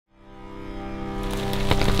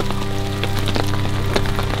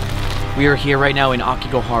We are here right now in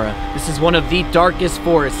Aokigahara. This is one of the darkest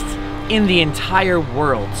forests in the entire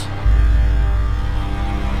world.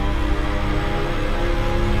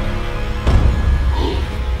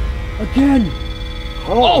 Again!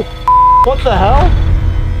 Oh! What the hell?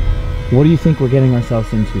 What do you think we're getting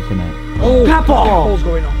ourselves into tonight? Oh! Papa! What's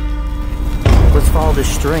going on? Let's follow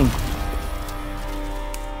this string.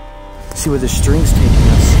 See where the string's taking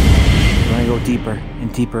us. We're gonna go deeper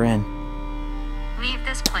and deeper in. Leave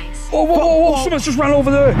this place. Oh, whoa, whoa, whoa! Someone's just ran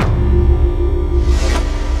over there!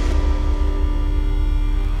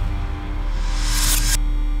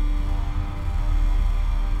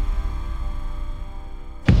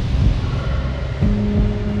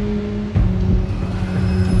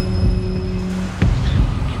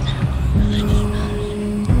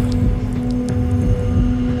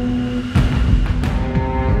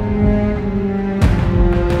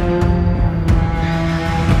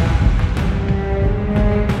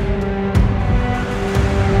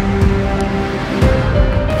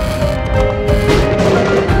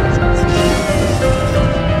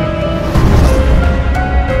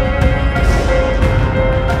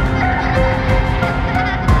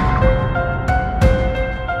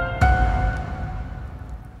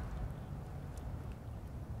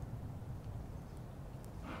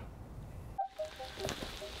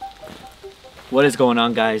 What is going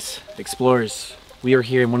on, guys? Explorers. We are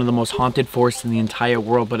here in one of the most haunted forests in the entire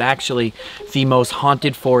world, but actually the most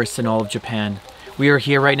haunted forest in all of Japan. We are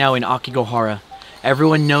here right now in Aokigahara.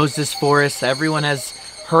 Everyone knows this forest. Everyone has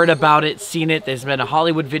heard about it, seen it. There's been a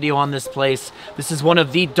Hollywood video on this place. This is one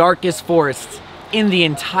of the darkest forests in the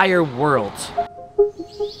entire world.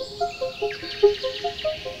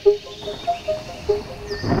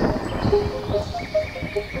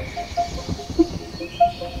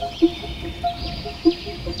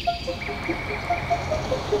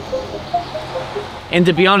 And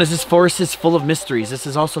to be honest, this forest is full of mysteries. This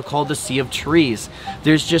is also called the Sea of Trees.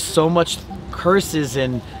 There's just so much curses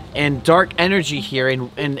and dark energy here, and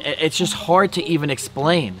it's just hard to even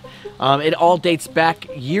explain. It all dates back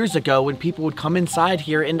years ago when people would come inside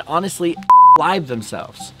here and honestly live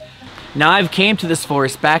themselves. Now, I've came to this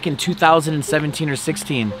forest back in 2017 or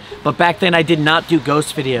 16, but back then I did not do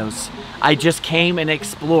ghost videos. I just came and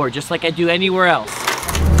explored, just like I do anywhere else.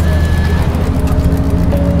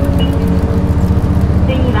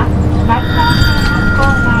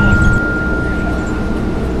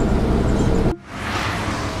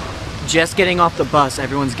 Just getting off the bus,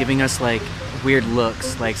 everyone's giving us like weird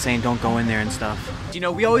looks, like saying don't go in there and stuff. You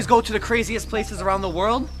know, we always go to the craziest places around the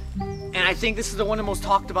world, and I think this is the one of the most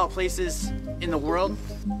talked about places in the world.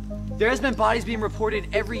 There has been bodies being reported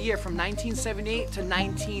every year from 1978 to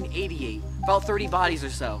 1988, about 30 bodies or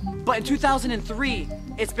so. But in 2003,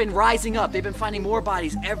 it's been rising up. They've been finding more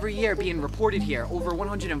bodies every year being reported here, over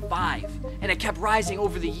 105, and it kept rising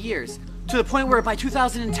over the years, to the point where by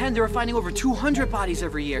 2010, they were finding over 200 bodies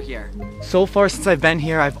every year here. So far since I've been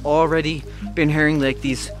here, I've already been hearing like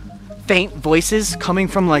these faint voices coming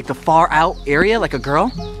from like the far out area, like a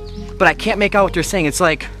girl, but I can't make out what they're saying. It's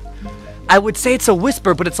like, I would say it's a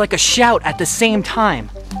whisper, but it's like a shout at the same time.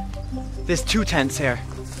 There's two tents here,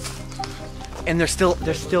 and they're still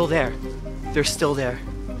there. They're still there.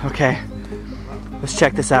 Okay, let's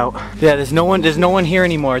check this out. Yeah, there's no one here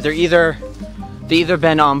anymore. They either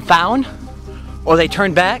been found, or they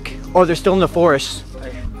turned back, or they're still in the forest.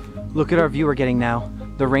 Look at our view we're getting now.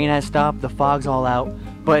 The rain has stopped, the fog's all out,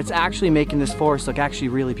 but it's actually making this forest look actually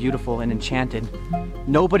really beautiful and enchanted.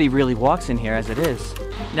 Nobody really walks in here as it is.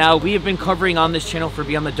 Now, we have been covering on this channel for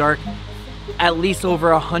Beyond the Dark at least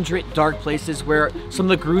over 100 dark places where some of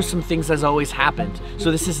the gruesome things has always happened.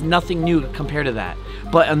 So this is nothing new compared to that.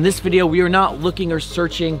 But on this video, we are not looking or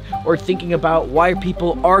searching or thinking about why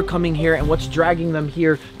people are coming here and what's dragging them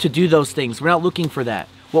here to do those things. We're not looking for that.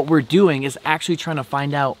 What we're doing is actually trying to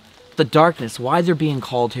find out the darkness, why they're being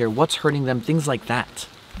called here, what's hurting them, things like that.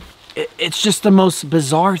 It's just the most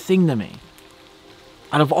bizarre thing to me,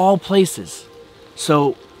 out of all places.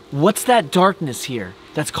 So what's that darkness here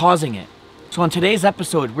that's causing it? So on today's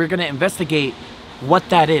episode, we're gonna investigate what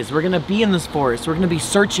that is. We're gonna be in this forest. We're gonna be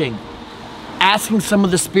searching, asking some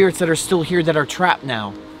of the spirits that are still here that are trapped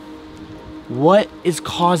now, what is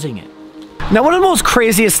causing it? Now, one of the most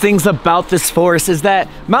craziest things about this forest is that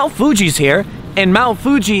Mount Fuji's here, and Mount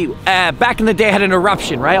Fuji back in the day had an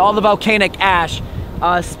eruption, right? All the volcanic ash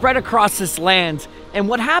spread across this land, and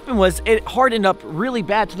what happened was it hardened up really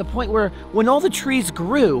bad to the point where when all the trees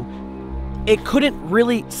grew, it couldn't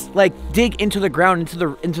really like dig into the ground,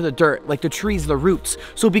 into the dirt, like the trees, the roots.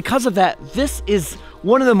 So because of that, this is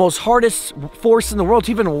one of the most hardest forests in the world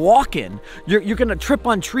to even walk in. You're gonna trip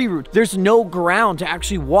on tree roots. There's no ground to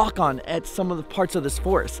actually walk on at some of the parts of this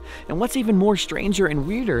forest. And what's even more stranger and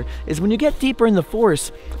weirder is when you get deeper in the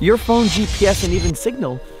forest, your phone GPS and even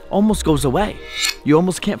signal almost goes away. You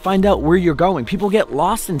almost can't find out where you're going. People get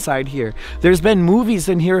lost inside here. There's been movies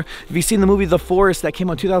in here. Have you seen the movie The Forest that came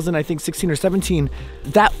out 2000, I think 16 or 17?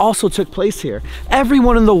 That also took place here.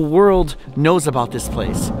 Everyone in the world knows about this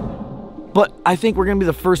place. But I think we're gonna be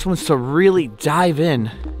the first ones to really dive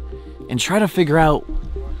in and try to figure out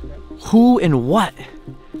who and what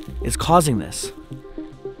is causing this.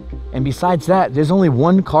 And besides that, there's only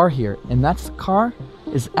one car here, and that car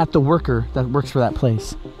is at the worker that works for that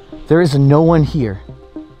place. There is no one here,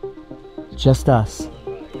 just us.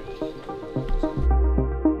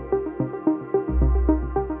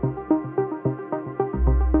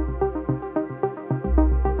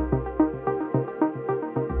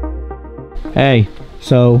 Hey,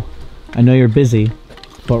 so I know you're busy,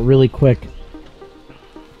 but really quick.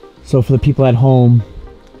 So for the people at home,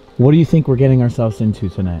 what do you think we're getting ourselves into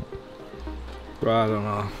tonight? Bro, I don't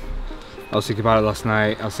know. I was thinking about it last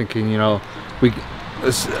night. I was thinking, you know,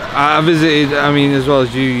 I visited, I mean, as well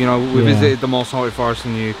as you know, we visited the most haunted forest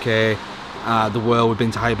in the UK, the world. We've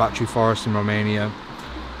been to high battery forest in Romania.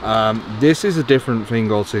 This is a different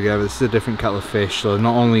thing altogether. This is a different kettle of fish. So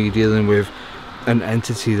not only are you dealing with an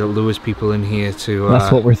entity that lures people in here to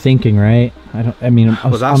that's what we're thinking, right? Well,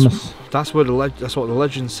 that's what the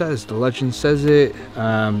legend says. The legend says it.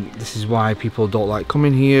 This is why people don't like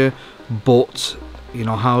coming here. But you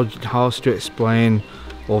know, how to explain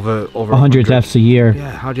over 100 deaths a year?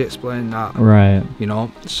 Yeah, how do you explain that? Right. You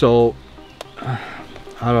know, so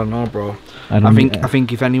I don't know, bro. I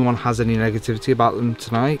think if anyone has any negativity about them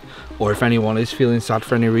tonight, or if anyone is feeling sad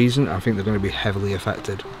for any reason, I think they're going to be heavily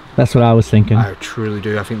affected. That's what I was thinking. I truly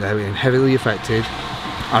do. I think they're being heavily affected,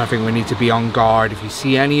 and I think we need to be on guard. If you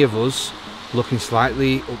see any of us looking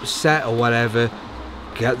slightly upset or whatever,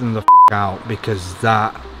 get them the f out, because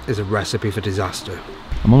that is a recipe for disaster.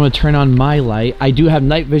 I'm gonna turn on my light. I do have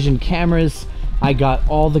night vision cameras. I got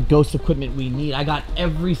all the ghost equipment we need. I got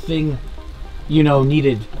everything, you know,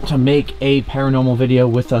 needed to make a paranormal video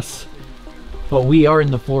with us. But we are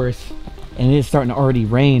in the forest, and it is starting to already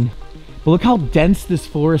rain. But look how dense this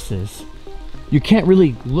forest is. You can't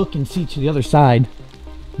really look and see to the other side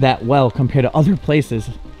that well compared to other places.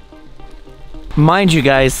 Mind you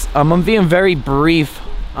guys, I'm being very brief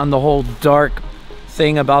on the whole dark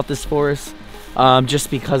thing about this forest,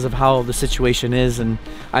 just because of how the situation is, and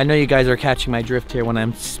I know you guys are catching my drift here when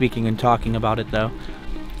I'm speaking and talking about it though.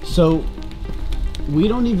 So we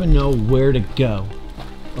don't even know where to go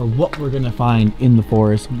or what we're gonna find in the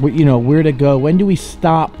forest. You know, where to go. When do we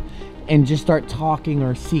stop and just start talking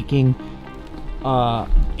or seeking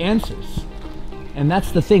answers? And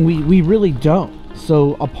that's the thing, we really don't.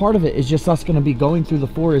 So a part of it is just us gonna be going through the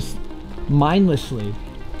forest mindlessly,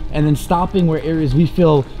 and then stopping where areas we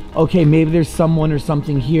feel, okay, maybe there's someone or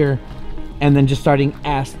something here, and then just starting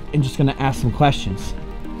just gonna ask some questions.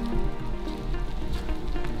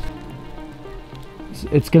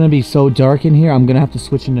 It's gonna be so dark in here, I'm gonna have to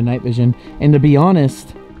switch into night vision. And to be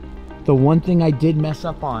honest, the one thing I did mess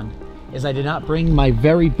up on is I did not bring my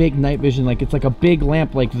very big night vision, like it's like a big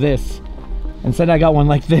lamp like this. Instead I got one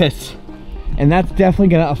like this. And that's definitely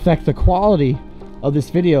gonna affect the quality of this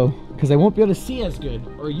video, because I won't be able to see as good,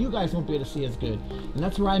 or you guys won't be able to see as good. And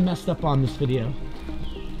that's where I messed up on this video.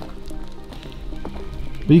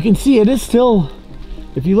 But you can see it is still,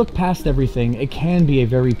 if you look past everything, it can be a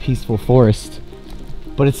very peaceful forest.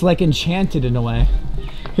 But it's like enchanted in a way.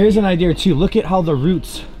 Here's an idea too. Look at how the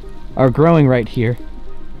roots are growing right here.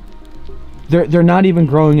 They're not even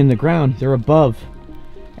growing in the ground. They're above.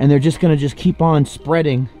 And they're just gonna keep on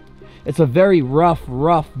spreading. It's a very rough,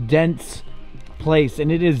 dense place,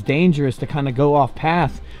 and it is dangerous to kind of go off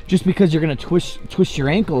path just because you're gonna twist your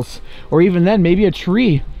ankles, or even then maybe a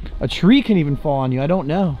tree can even fall on you. I don't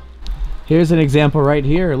know. Here's an example right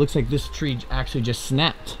here. It looks like this tree actually just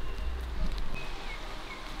snapped.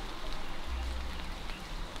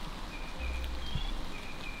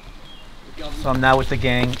 So I'm now with the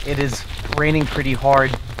gang. It is raining pretty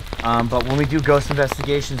hard, but when we do ghost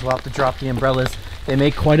investigations, we'll have to drop the umbrellas. They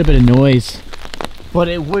make quite a bit of noise. But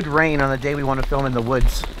it would rain on the day we want to film in the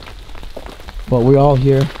woods. But we're all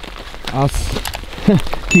here. Us.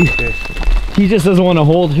 He just doesn't want to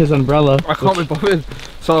hold his umbrella. I can't be bothered.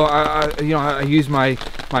 So I use my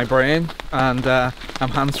brain, and I'm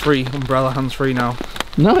hands-free, umbrella hands-free now.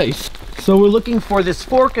 Nice. So we're looking for this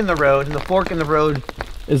fork in the road, and the fork in the road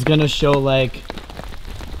is gonna show like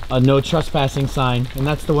a no trespassing sign, and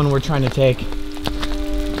that's the one we're trying to take.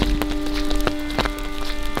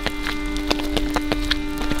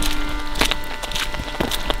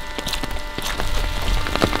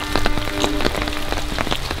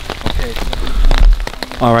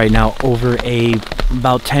 All right, now over a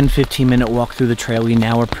about 10-15 minute walk through the trail, we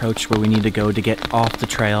now approach where we need to go to get off the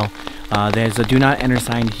trail. There's a do not enter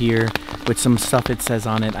sign here with some stuff it says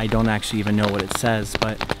on it. I don't actually even know what it says,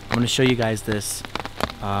 but I'm going to show you guys this.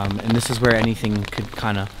 And this is where anything could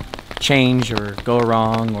kind of change or go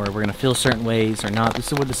wrong, or we're going to feel certain ways or not.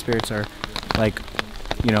 This is where the spirits are, like,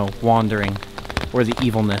 you know, wandering, or the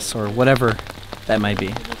evilness, or whatever that might be.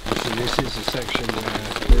 So this is a section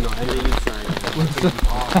where we're not entering inside.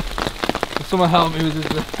 Someone help me with this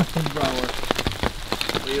umbrella.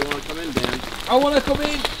 Do you want to come in, Dan? I want to come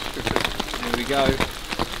in! There we go.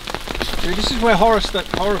 Dude, this is where horror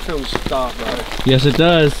films start, bro. Yes, it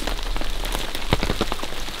does.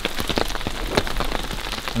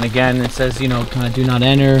 And again, it says, you know, kind of do not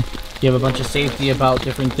enter. You have a bunch of safety about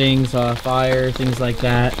different things, fire, things like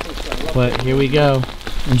that. But here we go.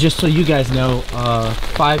 And just so you guys know,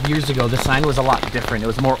 5 years ago, the sign was a lot different. It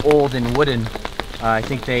was more old and wooden. I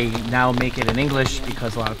think they now make it in English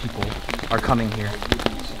because a lot of people are coming here.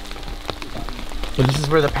 But this is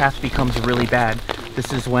where the path becomes really bad.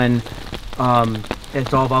 This is when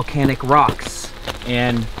it's all volcanic rocks,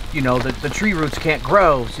 and you know the tree roots can't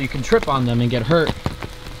grow, so you can trip on them and get hurt.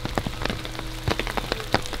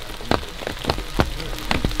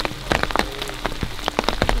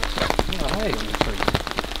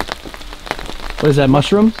 What is that,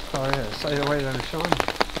 mushroom? Oh yeah, say the way that it's showing.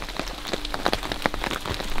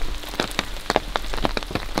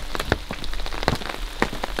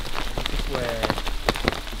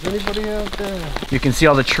 Is anybody out there? You can see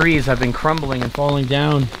all the trees have been crumbling and falling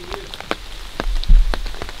down.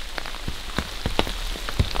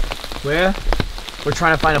 Where? We're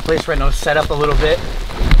trying to find a place right now to set up a little bit.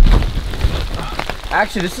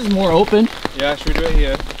 Actually, this is more open. Yeah, should we do it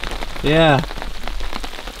here? Yeah.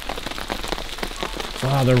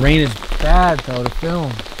 Wow, the rain is bad though to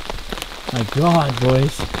film. My God,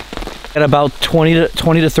 boys. At about 20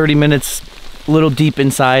 to 30 minutes, a little deep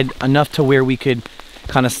inside, enough to where we could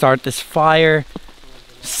kind of start this fire,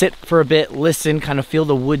 sit for a bit, listen, kind of feel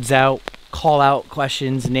the woods out, call out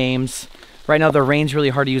questions, names. Right now the rain's really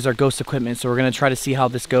hard to use our ghost equipment, so we're gonna try to see how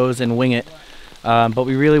this goes and wing it. But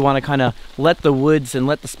we really want to kind of let the woods and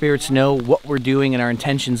let the spirits know what we're doing and our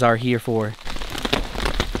intentions are here for.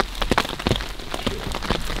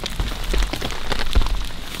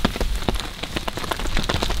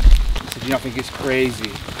 So do you not think it's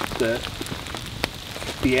crazy that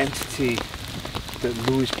the entity that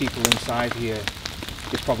lures people inside here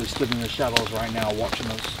is probably stood in the shadows right now watching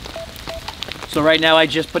us? So right now I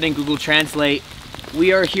just put in Google Translate.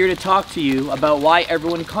 We are here to talk to you about why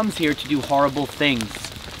everyone comes here to do horrible things.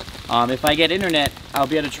 If I get internet, I'll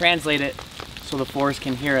be able to translate it so the forest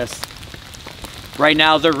can hear us. Right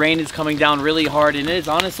now the rain is coming down really hard, and it is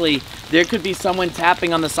honestly, there could be someone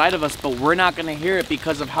tapping on the side of us, but we're not gonna hear it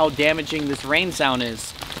because of how damaging this rain sound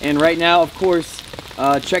is. And right now, of course,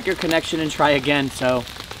 check your connection and try again. So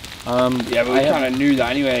yeah, but we kind of knew that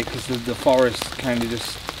anyway, because the forest kind of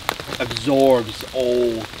just absorbs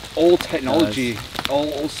all technology,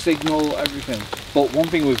 all signal, everything. But one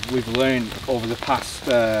thing we've learned over the past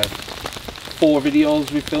 4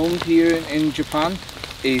 videos we filmed here in Japan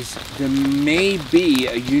is there may be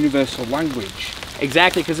a universal language.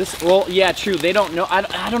 Exactly, because this, well, yeah, true. They don't know.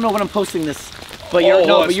 I don't know when I'm posting this, but you're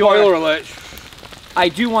no, but you are. Spoiler alert. I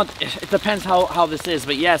do want. It depends how this is,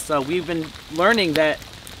 but yes, we've been learning that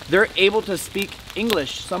they're able to speak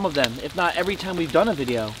English. Some of them, if not every time we've done a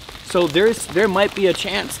video. So there might be a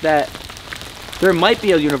chance that there might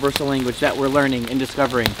be a universal language that we're learning and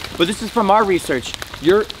discovering. But this is from our research.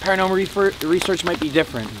 Your paranormal research might be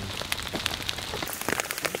different.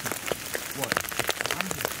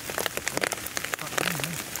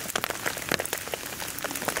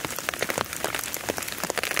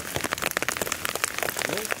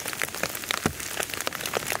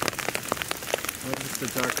 The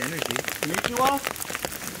dark energy. Konnichiwa?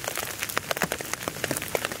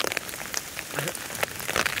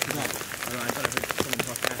 I thought I heard someone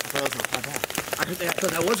talk back. I thought that was a reply back. I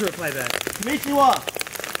thought that was a reply back. Konnichiwa!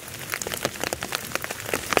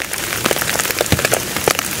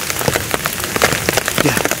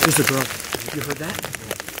 Yeah, this is a girl. You heard that?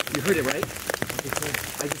 You heard it, right?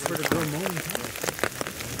 I just heard a girl moaning.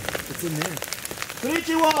 It's in there.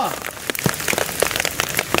 Konnichiwa!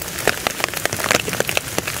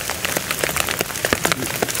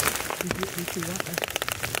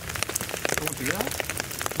 ¿Cómo te llamas?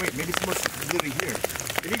 Wait, maybe someone's living here.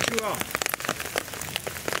 Konnichiwa.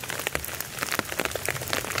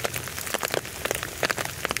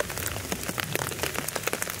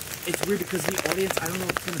 It's weird because the audience, I don't know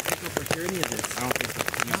if it's gonna pick up or hear any of this. I don't think so.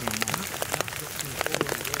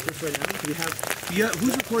 Right now? Do we have? Yeah,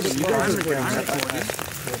 who's recording? You guys are recording. I'm recording.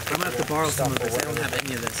 I'm gonna have to borrow some of this. I don't have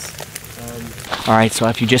any of this. Alright, so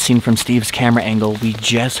if you just seen from Steve's camera angle, we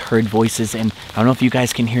just heard voices, and I don't know if you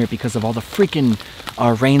guys can hear it because of all the freaking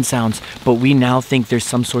rain sounds, but we now think there's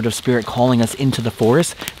some sort of spirit calling us into the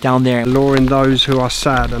forest down there. Luring those who are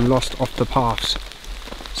sad and lost off the paths.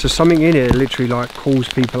 So something in it literally like calls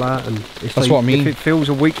people out, and if That's what I mean. If it feels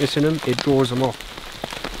a weakness in them, it draws them off.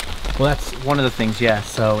 Well, that's one of the things, yeah.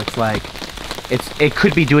 So it's like, it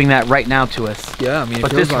could be doing that right now to us. Yeah, I mean, but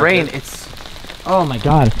this rain, it's, oh my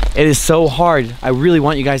God, it is so hard. I really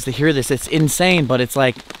want you guys to hear this. It's insane, but it's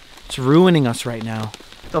like, it's ruining us right now.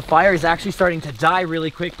 The fire is actually starting to die really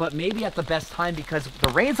quick, but maybe at the best time because the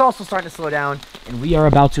rain's also starting to slow down, and we are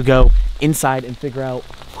about to go inside and figure out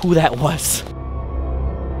who that was.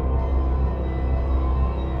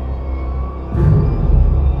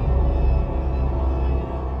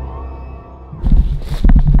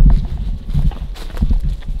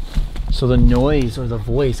 So the noise or the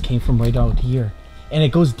voice came from right out here. And it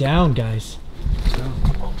goes down, guys.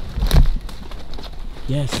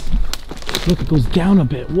 Yes. Look, it goes down a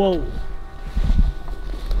bit. Whoa.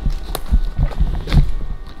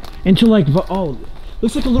 Into like, oh,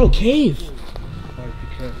 looks like a little cave.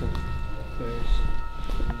 Be careful.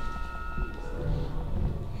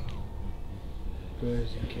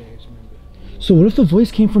 Birds and caves, remember. So what if the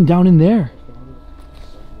voice came from down in there?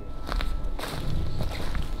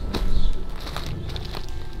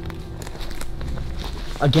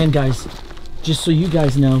 Again, guys, just so you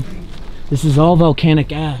guys know, this is all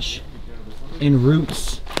volcanic ash and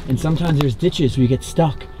roots, and sometimes there's ditches where you get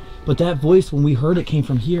stuck. But that voice, when we heard it, came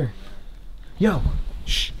from here. Yo,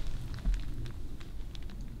 shh.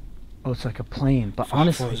 Oh, it's like a plane, but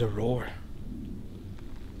honestly, It was a roar.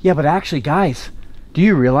 yeah, but actually, guys, do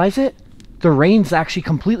you realize it? The rain's actually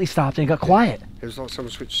completely stopped and it got quiet. It was like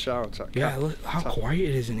someone switched showers. Like Yeah, look how quiet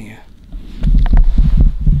it is in here.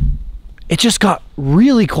 It just got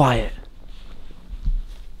really quiet.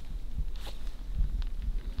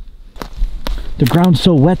 The ground's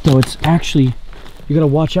so wet though, it's actually, you gotta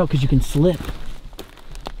watch out because you can slip.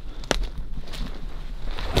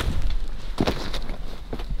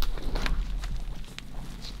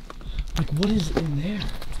 Like, what is in there?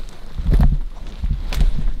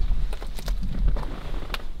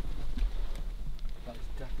 That's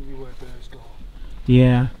definitely where birds go.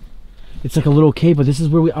 Yeah. It's like a little cave, but this is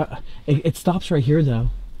where we it stops right here though.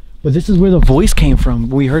 But this is where the voice came from,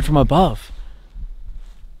 we heard from above.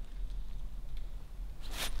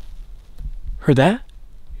 Heard that?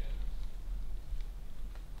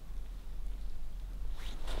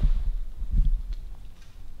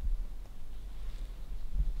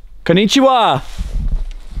 Konnichiwa!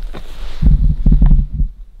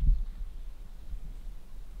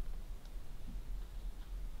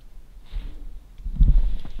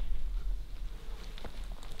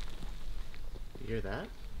 You hear that?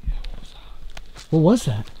 What was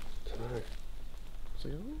that? It's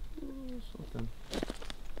like, oh, something.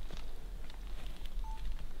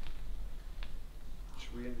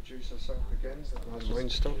 Should we introduce ourselves again? Is that the rain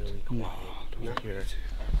stopped?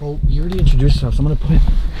 Well, you already introduced yourself, so I'm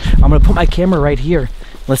gonna put my camera right here.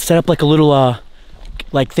 Let's set up like a little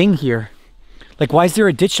like thing here. Like, why is there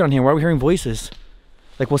a ditch down here? Why are we hearing voices?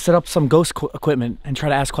 Like, we'll set up some ghost equipment and try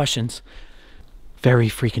to ask questions. Very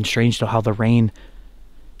freaking strange though how the rain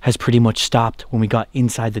has pretty much stopped when we got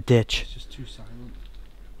inside the ditch. It's just too silent.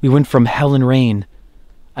 We went from hell and rain.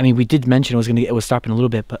 I mean, we did mention it was stopping a little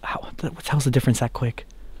bit, but what the hell's the difference that quick?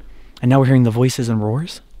 And now we're hearing the voices and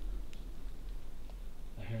roars?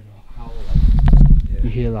 I heard a howl. You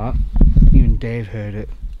hear that? Even Dave heard it.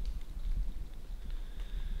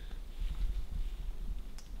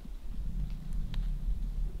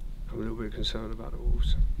 I'm a little bit concerned about the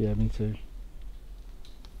wolves. Yeah, me too.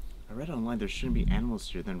 I read online there shouldn't be animals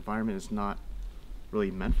here. The environment is not really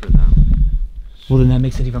meant for them. Well, then that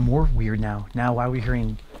makes it even more weird now. Now, why are we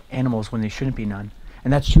hearing animals when there shouldn't be none?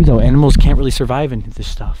 And that's true though, animals can't really survive in this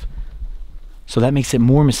stuff. So that makes it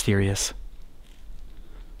more mysterious.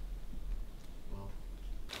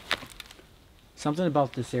 Something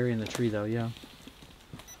about this area in the tree though, yeah.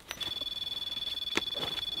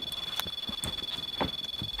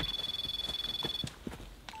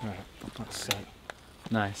 Alright, that's set.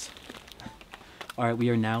 Nice. Alright, we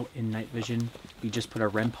are now in night vision We just put our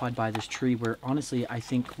REM pod by this tree where honestly I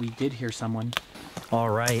think we did hear someone. All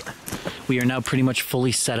right, we are now pretty much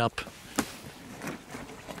fully set up.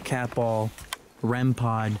 Cat ball, REM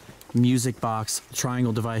pod, music box,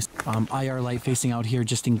 triangle device, IR light facing out here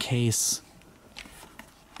just in case.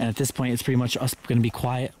 And at this point, it's pretty much us gonna be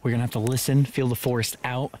quiet. We're gonna have to listen, feel the forest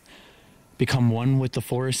out, become one with the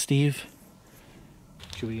forest, Steve.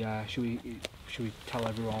 Should we tell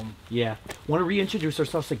everyone? Yeah. Want to reintroduce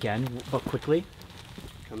ourselves again, but quickly?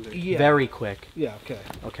 Yeah. Very quick. Yeah, okay.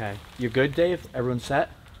 Okay. You're good, Dave? Everyone set?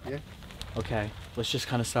 Yeah. Okay. Let's just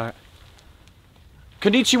kind of start.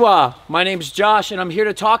 Konnichiwa. My name's Josh, and I'm here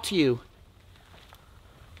to talk to you.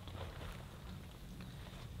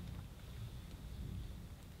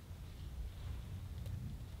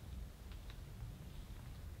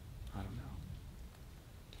 I don't know.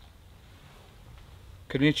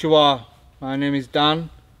 Konnichiwa. My name is Dan.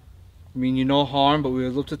 I mean you no harm, but we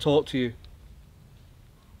would love to talk to you.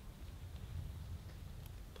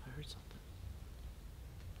 I heard something.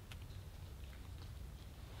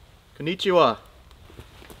 Konnichiwa.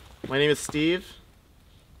 My name is Steve.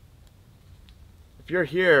 If you're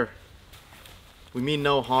here, we mean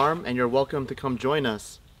no harm, and you're welcome to come join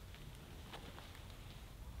us.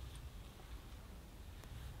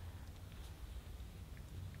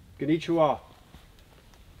 Konnichiwa.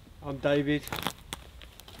 I'm David.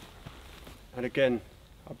 And again,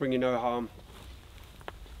 I'll bring you no harm.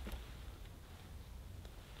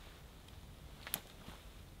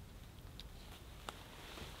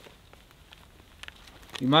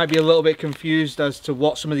 You might be a little bit confused as to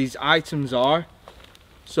what some of these items are.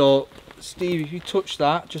 So, Steve, if you touch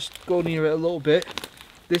that, just go near it a little bit.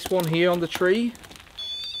 This one here on the tree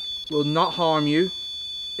will not harm you.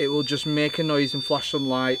 It will just make a noise and flash some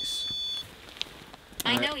lights.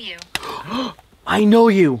 I know you. I know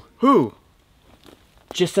you. Who?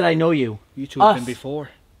 Just that I know you. You two have Us. been before.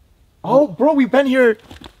 Oh, bro, we've been here.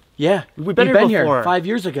 Yeah. We've been here before. 5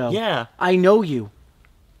 years ago. Yeah. I know you.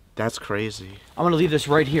 That's crazy. I'm gonna leave this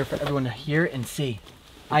right here for everyone to hear and see.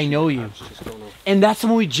 I know you. Just gonna And that's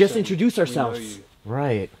when we just say introduced we know ourselves. you.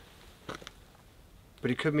 Right.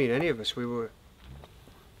 But it could mean any of us. We were.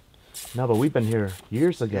 No, but we've been here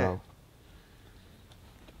years ago.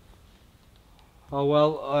 Oh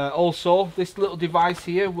well, also this little device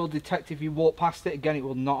here will detect if you walk past it. Again, it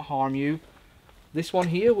will not harm you. This one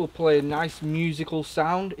here will play a nice musical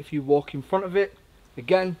sound if you walk in front of it.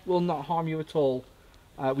 Again, will not harm you at all.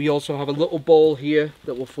 We also have a little ball here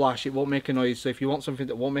that will flash. It won't make a noise. So if you want something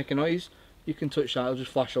that won't make a noise, you can touch that. It'll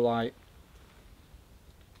just flash a light.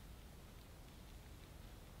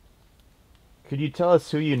 Could you tell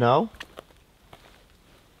us who you know?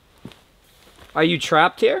 Are you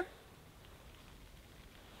trapped here?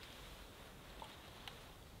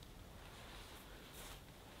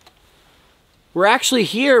 We're actually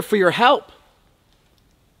here for your help.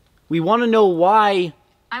 We want to know why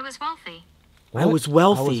I was wealthy. I was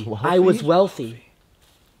wealthy. I was wealthy.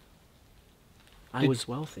 I was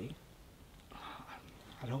wealthy.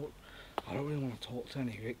 I don't really want to talk to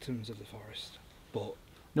any victims of the forest, but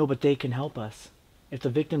No, but they can help us. If the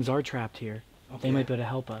victims are trapped here, they might be able to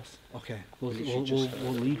help us. okay, we'll You should just,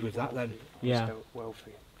 lead with that then. Yeah. Still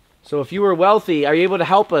wealthy. So if you were wealthy, are you able to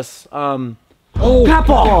help us? Oh, Cat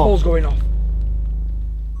ball! ball's going off.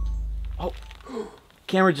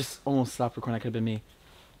 Camera just almost stopped recording. That could have been me.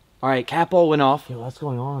 All right, cat ball went off. Yo, that's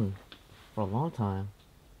going on for a long time.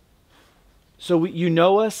 So you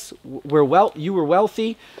know us. You were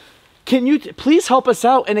wealthy. Can you please help us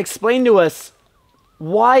out and explain to us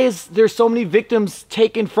why is there so many victims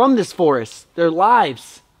taken from this forest? Their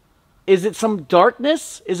lives. Is it some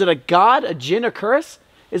darkness? Is it a god, a jinn, a curse?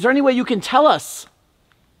 Is there any way you can tell us?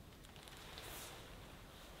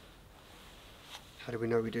 How do we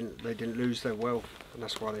know they didn't lose their wealth, and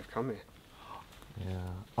that's why they've come here? Yeah.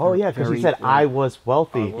 Oh yeah, because he Very- said I was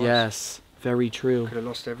wealthy. I was. Yes, very true. Could have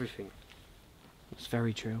lost everything. It's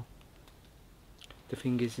very true. The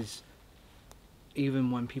thing is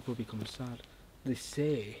even when people become sad, they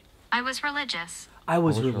say I was religious. I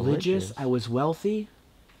was was religious. religious. I was wealthy.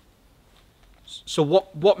 So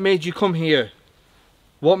what made you come here?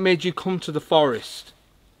 What made you come to the forest?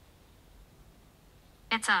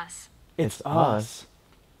 It's us. It's us.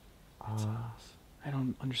 I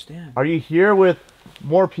don't understand. Are you here with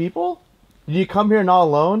more people? Did you come here not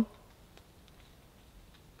alone?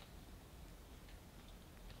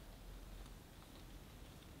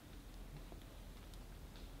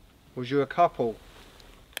 Was you a couple?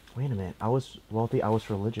 Wait a minute. I was wealthy. I was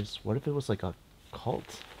religious. What if it was like a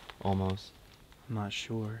cult, almost? I'm not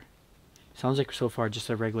sure. Sounds like so far just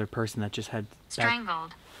a regular person that just had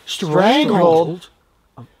Strangled. strangled.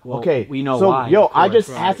 Well, Okay, we know so, why. yo, of I course.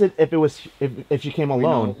 just asked it if it was if she came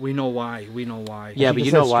alone. We know why. We know why. Yeah, She but just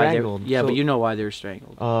you know said why. strangled, Yeah, so- but you know why they were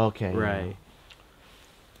strangled. Okay. Right.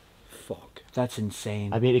 Fuck. That's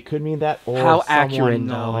insane. I mean, it could mean that, or How someone accurate,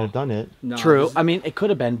 might have done it. No, True. there's- I mean, it could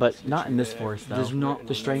have been, but not in this forest, though. There's not.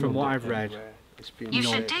 The strangled. From what I've read. You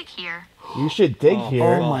should dig here. You should dig here.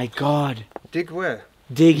 Oh my god. Dig where?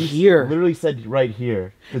 Dig here. Literally said right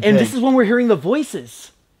here. to And dig. this is when we're hearing the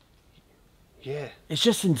voices. Yeah. It's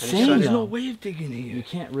just So insane. there's though. no way of digging You here.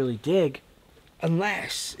 can't really dig.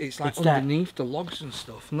 Unless it's like It's that- underneath the logs and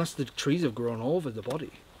stuff. Unless the trees have grown over the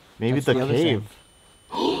body. Maybe That's the the other cave.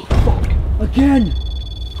 Again.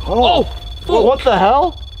 Oh! What the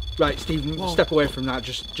hell? Right, Stephen, step away from that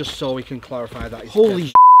just so we can clarify that. It's Holy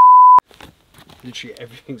dead. Literally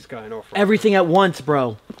everything's going off. Right everything at once,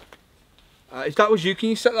 bro. If that was you, can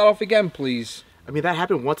you set that off again, please? I mean, that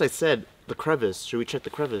happened once I said the crevice. Should we check the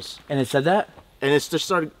crevice? And it said that? And it's just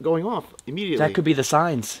started going off immediately. That could be the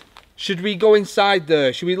signs. Should we go inside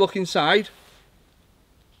there? Should we look inside?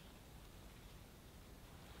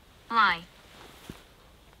 Lie.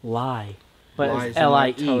 Lie. But Lie it's is not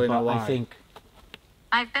L-I-E, telling a but I lie. think...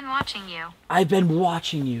 I've been watching you. I've been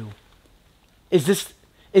watching you. Is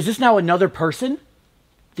this now another person?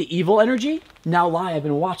 The evil energy? Now lie, I've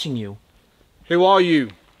been watching you. Who are you?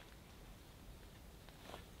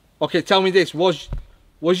 Okay, tell me this. Was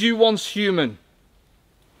you once human?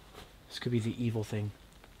 This could be the evil thing.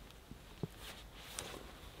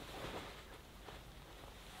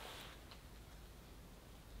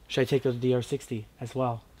 Should I take the DR60 as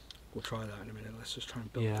well? We'll try that in a minute. Let's just try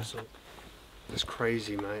and build Yeah. this up. That's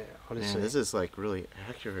crazy, mate. Honestly, Man, this is like really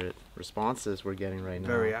accurate responses we're getting right now.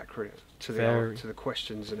 very accurate to the Very. to the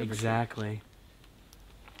questions and everything. Exactly.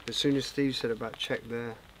 As soon as Steve said about check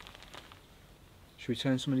there, Should we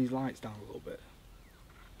turn some of these lights down a little bit?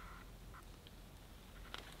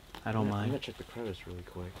 I don't I'm mind. gonna check the crevice really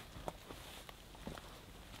quick.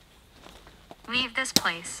 Leave this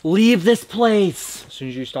place. Leave this place! As soon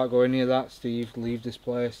as you start going near that, Steve, leave this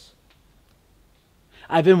place.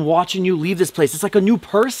 I've been watching you leave this place. It's like a new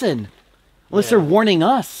person. Unless they're warning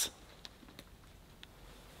us.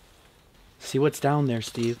 See what's down there,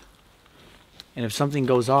 Steve. And if something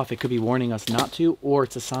goes off, it could be warning us not to, or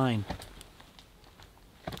it's a sign.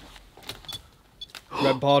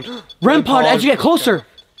 Red pod. REM pod, as you get closer!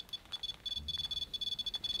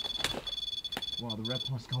 Wow, the red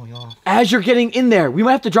pod's going off. As you're getting in there, we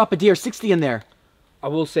might have to drop a DR60 in there. I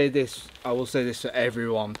will say this to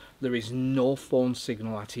everyone. There is no phone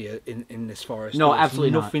signal out here in this forest. No, There's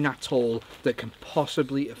absolutely not. nothing at all that can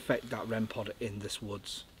possibly affect that REM pod in this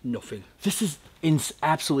woods. Nothing. This is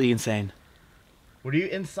absolutely insane. Were you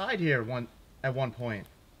inside here at one point?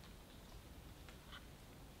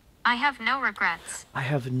 I have no regrets. I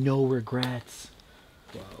have no regrets.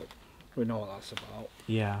 Well, we know what that's about,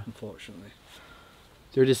 Yeah. unfortunately.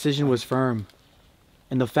 Their decision was firm.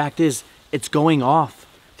 And the fact is, it's going off.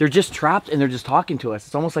 They're just trapped and they're just talking to us.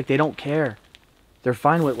 It's almost like they don't care. They're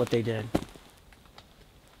fine with what they did.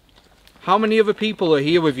 How many other people are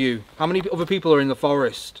here with you? How many other people are in the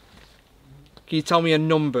forest? Can you tell me a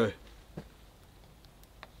number?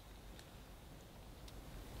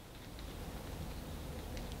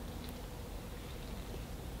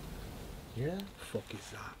 Yeah. Fuck is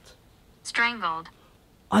that? Strangled.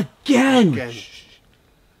 Again! again,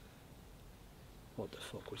 What the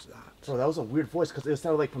fuck was that? Bro, that was a weird voice because it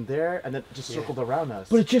sounded like from there and then it just circled around us.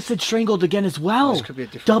 But it just said strangled again as well. this could be a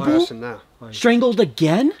different Double? person now. Strangled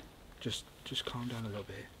again? Just calm down a little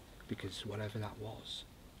bit, because whatever that was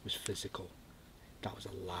physical. That was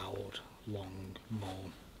a loud, long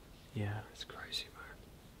moan. Yeah. It's crazy,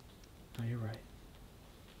 man. No, you're right.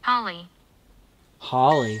 Holly.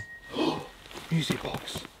 Holly. Music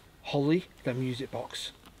box. Holly, the music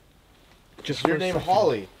box. Just Your for a name second.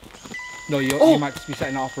 Holly. No, Oh! you might be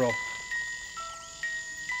setting it off, bro.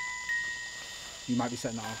 You might be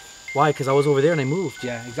setting it off. Why? Because I was over there and I moved.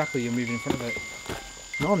 Yeah, exactly. You're moving in front of it.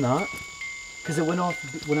 No, I'm not. Because it went off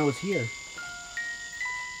when I was here.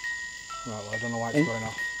 Right, well, I don't know why it's And- going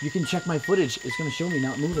off. You can check my footage. It's going to show me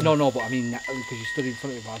not moving. No, but I mean, because you stood in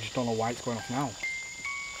front of it, but I just don't know why it's going off now.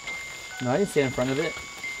 No, I didn't stand in front of it.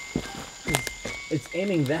 It's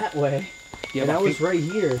aiming that way. Yeah, and but I I was think- right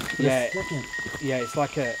here. for a Yeah. second. Yeah, it's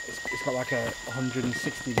like it's got like a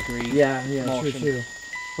 160 degree. Yeah, motion. true.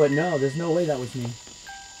 But no, there's no way that was me.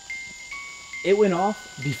 It went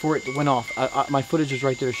off before it went off. My footage is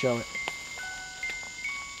right there to show it.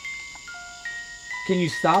 Can you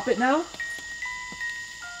stop it now?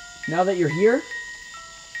 Now that you're here?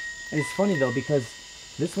 And it's funny though, because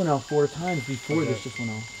this went out 4 times before this just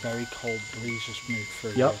went off. Very cold breeze just moved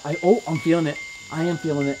through. Yep. here. I'm feeling it. I am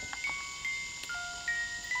feeling it.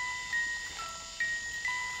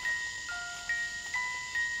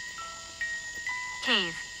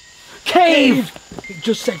 Cave. Cave! It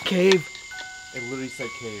just said cave. It literally said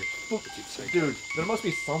cave. Dude, there must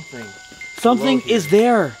be something. Something below here. is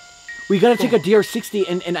there. We gotta take a DR60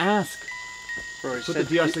 and ask. Bro, it Put the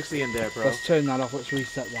said, DR60 in there, bro. Let's turn that off. Let's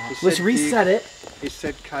reset that. Let's reset it. it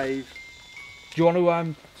said cave. Do you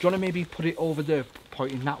want to maybe put it over there,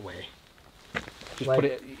 pointing that way? Just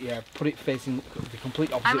Like- put it facing the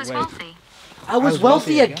complete opposite I was way. wealthy. I was was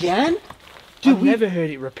wealthy wealthy again? Dude, Dude, I've never heard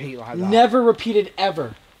it repeat like that. never repeated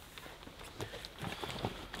ever.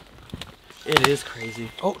 It is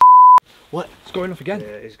crazy. Oh, what? It's going off again. Yeah,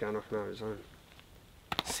 it's going off now, its own.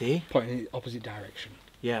 See? Pointing in the opposite direction.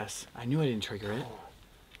 Yes. I knew I didn't trigger it.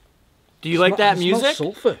 Do you like that It smells music?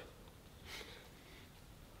 sulfur.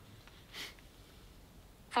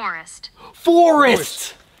 Forest.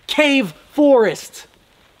 Forest! Cave forest.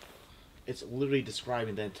 It's literally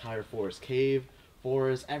describing the entire forest. Cave,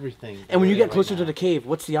 forest, everything. And when you Yeah, get closer right to now. the cave,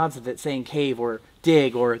 what's the odds of it saying cave or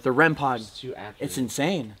dig or the REM pod? It's too accurate. It's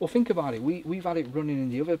insane. Well, think about it. We've had it running in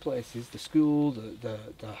the other places, the school,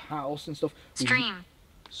 the house and stuff. Stream.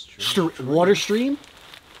 Water stream?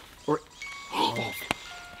 Or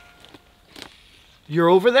You're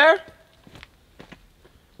over there?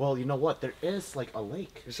 Well, you know what? There is like a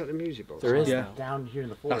lake. Is that the music box? There is Yeah. now. Down here in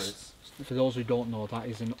the That's, forest. for those who don't know, that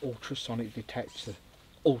is an ultrasonic detector.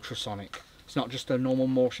 Ultrasonic. It's not just a normal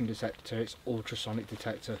motion detector, it's ultrasonic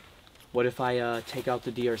detector. What if I take out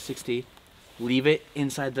the DR60, leave it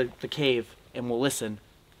inside the cave, and we'll listen?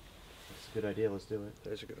 It's a good idea. Let's do it.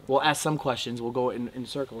 There's a good one. We'll ask some questions. We'll go in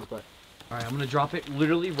circles, but... Alright, I'm gonna drop it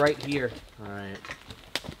literally right here. Alright.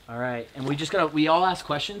 Alright, and we all ask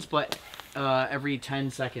questions, but every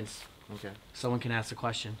 10 seconds, Okay. someone can ask a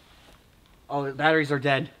question. Oh, the batteries are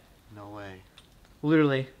dead. No way.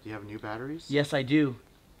 Literally. Do you have new batteries? Yes, I do.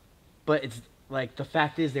 But it's like, the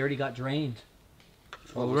fact is, they already got drained.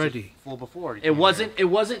 Well, was it Already? full before. It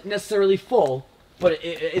wasn't necessarily full, but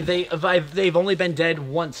they've only been dead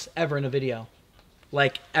once ever in a video.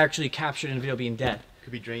 Like, actually captured in a video being dead.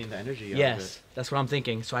 Could be draining the energy out of Yes, that's what I'm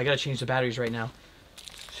thinking. So I gotta change the batteries right now.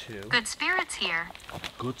 Good spirits here.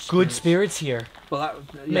 Good spirits here. Well,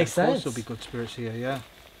 that Makes of course sense. there'll be good spirits here, yeah.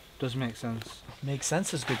 Does make sense. Makes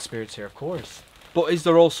sense there's good spirits here, of course. But is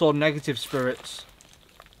there also negative spirits?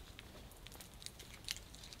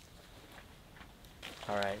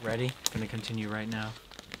 Alright, ready? Gonna continue right now.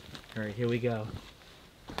 Alright, here we go.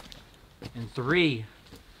 In 3,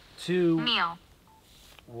 2, Neil.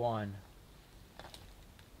 1.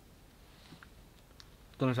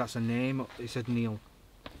 Don't know if that's a name. It said Neil.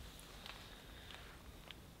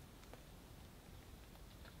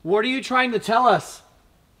 What are you trying to tell us?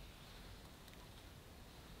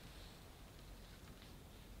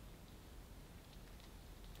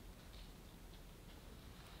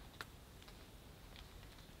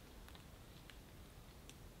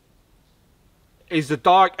 Is the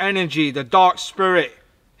dark energy, the dark spirit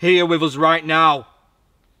here with us right now?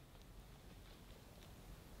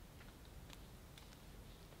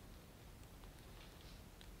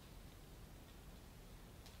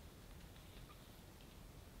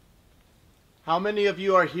 How many of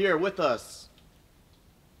you are here with us?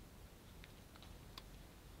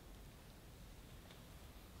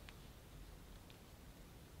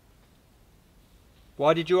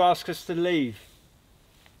 Why did you ask us to leave?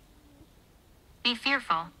 Be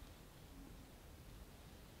fearful.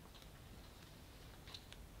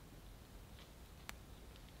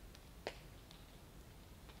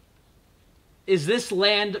 Is this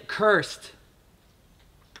land cursed?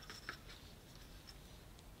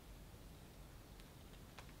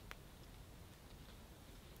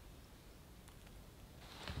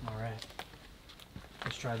 Alright.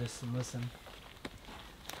 Let's try this and listen.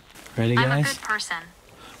 Ready, I'm a guys? good person.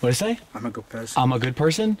 What'd I say? I'm a good person. I'm a good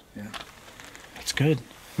person? Yeah. That's good.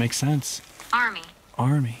 Makes sense. Army.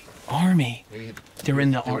 Army. They're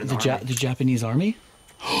in the Japanese army?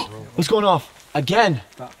 What's going off? Again.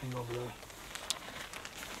 That thing over there.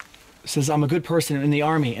 It says I'm a good person in the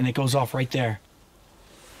army, and it goes off right there.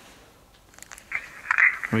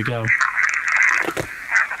 Here we go.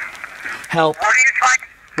 Help. What are you trying?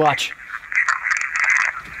 Watch.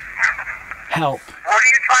 Help. What are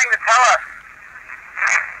you trying to tell us?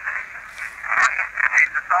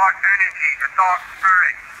 It's the dark energy, the dark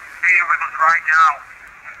spirit, here with us right now.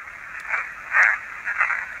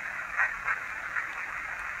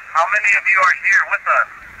 How many of you are here with us?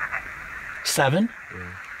 7.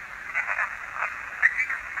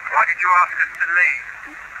 Why did you ask us to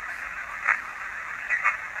leave?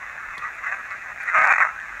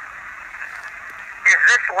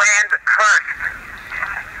 land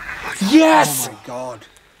cursed. Yes! Oh my god.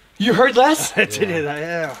 You heard that? I did hear that,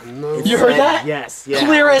 yeah. No. You heard that? Yes, yeah.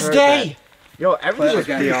 Clear I as heard day. that. Yo, everything was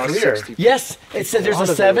pretty clear. Yes, it said there's lot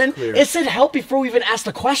a of it was 7. clear. It said help before we even asked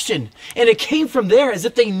the question. And it came from there as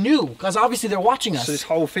if they knew, because obviously they're watching us. So this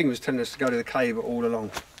whole thing was telling us to go to the cave all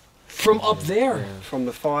along. From up there. From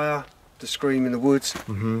the fire, the scream in the woods,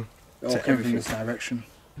 All came from everything. this direction.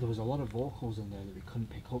 There was a lot of vocals in there that we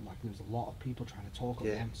couldn't pick up. Like there was a lot of people trying to talk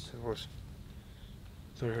at once. It was.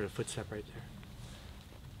 So I heard a footstep right there.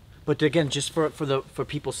 But again, just for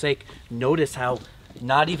people's sake, notice how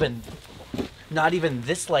not even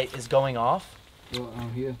this light is going off,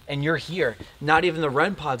 I'm here. and you're here. Not even the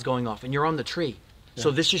REM pod's going off, and you're on the tree.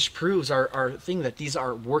 So this just proves our thing that these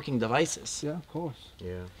are working devices. Yeah, of course.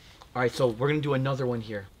 Yeah. All right, so we're gonna do another one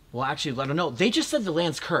here. Well, actually, I don't know. They just said the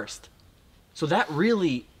land's cursed, so that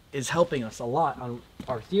really is helping us a lot on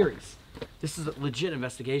our theories. This is a legit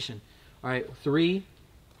investigation. All right, 3,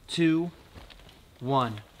 2,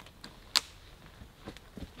 1.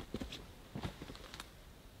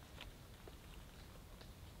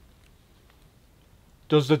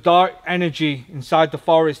 Does the dark energy inside the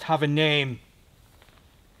forest have a name?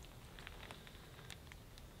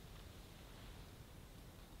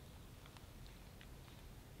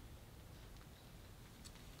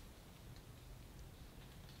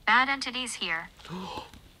 Bad entities here.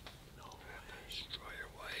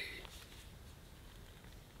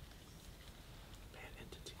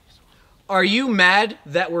 Are you mad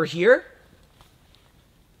that we're here?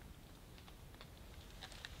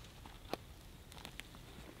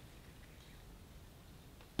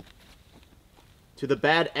 To the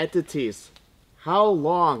bad entities, how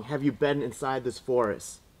long have you been inside this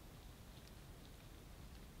forest?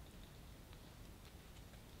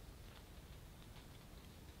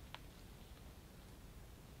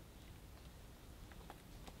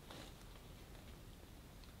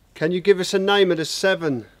 Can you give us a name of the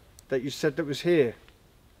 7 that you said that was here?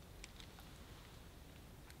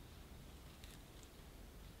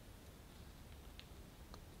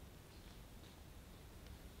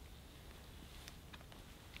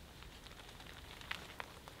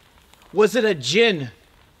 Was it a djinn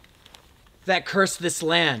that cursed this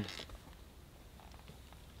land?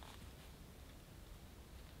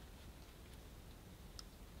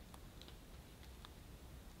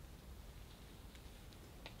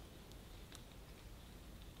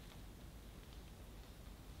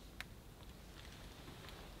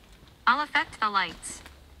 I'll affect the lights.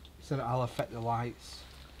 He said I'll affect the lights.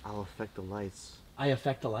 I'll affect the lights. I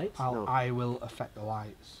affect the lights? No. I will affect the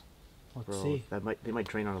lights. Let's Bro, see. they might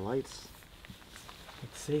drain our lights.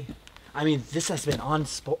 Let's see. I mean, this has been on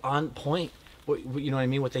point. You know what I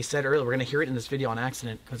mean? What they said earlier. We're gonna hear it in this video on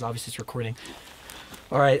accident because obviously it's recording.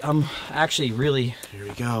 All right, I'm actually really. Here we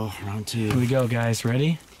go, round 2. Here we go, guys.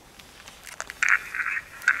 Ready?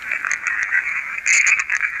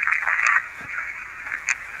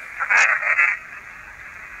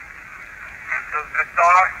 Does the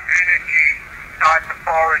dark energy inside the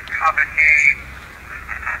forest have a name?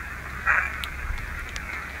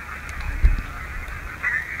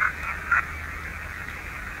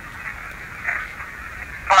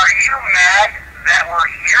 Are you mad that we're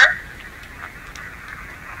here?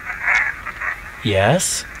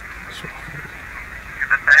 Yes. To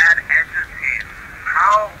the bad entities,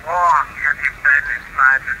 how long have you been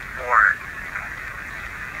inside this forest?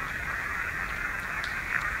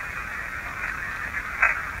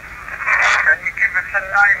 Can you give us a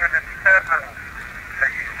name of the 7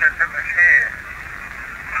 that you said that was here?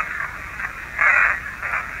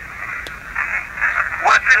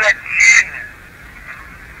 Was it a djinn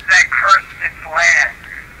that cursed this land?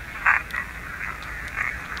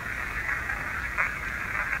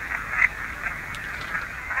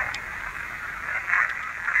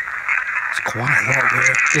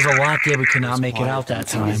 There's a lot there we could not make it out that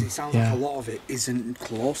time. It sounds like a lot of it isn't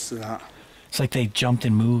close to that. It's like they jumped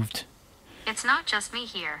and moved. It's not just me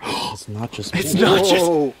here. It's not just It's not just.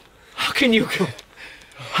 Whoa. How can you?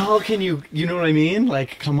 How can you? You know what I mean?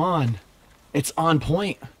 Like, come on. It's on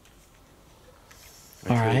point. I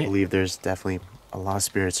All truly right. believe there's definitely a lot of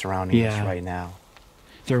spirits surrounding us Yeah. right now.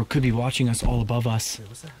 There could be watching us all above us. Wait,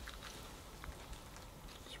 what's that?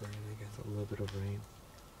 It's raining, I guess. A little bit of rain.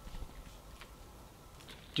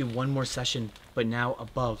 Do one more session, but now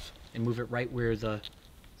above, and move it right where the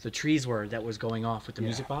trees were that was going off with the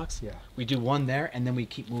music box. Yeah. We do one there, and then we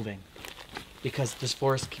keep moving. Because this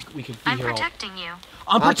forest, we could be I'm here all. protecting you.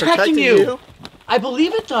 I'm protecting you. I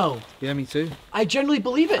believe it though. Yeah, me too. I generally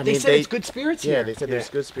believe it. I they mean, said it's good spirits Yeah, here. they said there's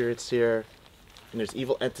good spirits here, and there's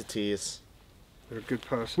evil entities. You're a good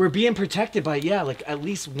person. We're being protected by, yeah, like at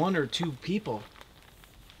least 1 or 2 people.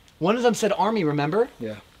 One of them said army, remember?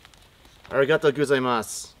 Yeah. Arigato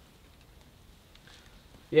gozaimasu.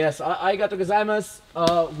 Yes, arigato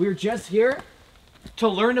gozaimasu. We're just here to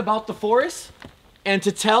learn about the forest and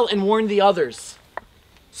to tell and warn the others.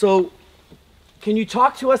 So, can you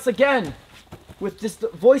talk to us again with this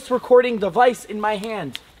voice recording device in my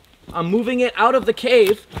hand? I'm moving it out of the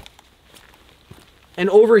cave and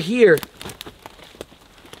over here.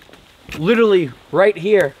 Literally right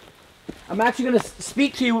here. I'm actually going to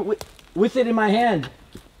speak to you with it in my hand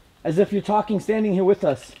as if you're talking standing here with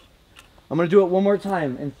us. I'm going to do it one more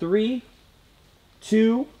time in 3,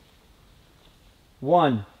 2,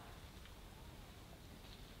 1.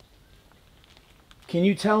 Can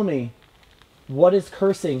you tell me what is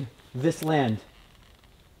cursing this land?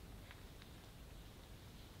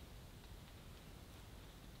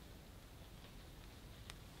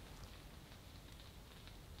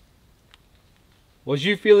 Was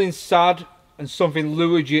you feeling sad and something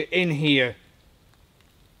lured you in here?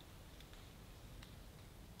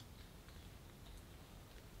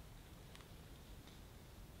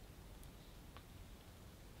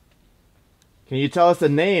 Can you tell us the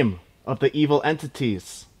name of the evil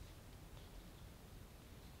entities?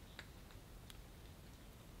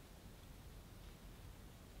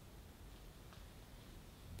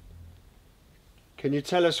 Can you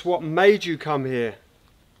tell us what made you come here?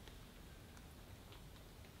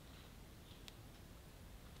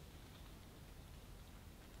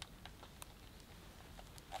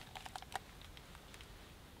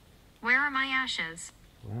 Where are my ashes?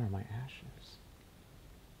 Where are my ashes?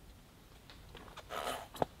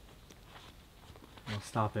 I'll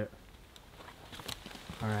stop it.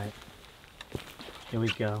 Alright. Here we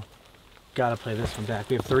go. Gotta play this one back.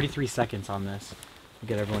 We have 33 seconds on this. We'll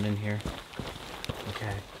get everyone in here.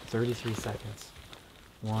 Okay, 33 seconds.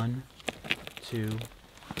 1, 2,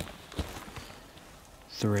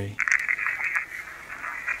 3. Can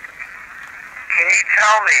you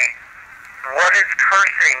tell me what is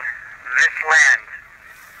cursing this land?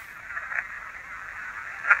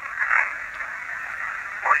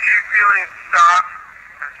 Was you feeling soft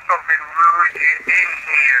and something lured you in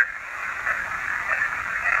here?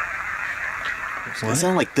 It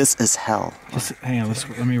sounds like this is hell. Hang on, let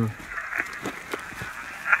me. Was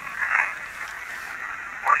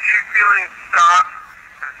you feeling soft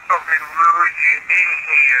and something lured you in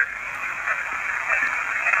here?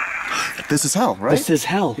 This is hell, right? This is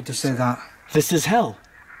hell. To say that. This is hell.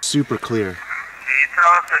 Super clear. Can you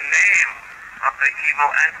tell us the name of the evil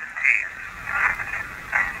entities?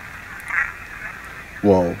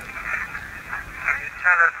 Whoa. Can you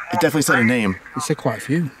tell us It definitely said a name. He said quite a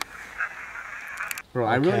few. Bro,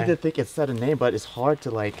 I really Okay. did think it said a name, but it's hard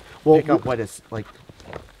to like pick up what it's like.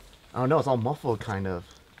 I don't know, it's all muffled kind of.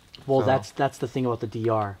 Well, So- that's the thing about the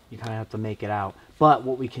DR. You kind of have to make it out. But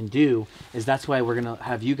what we can do is that's why we're gonna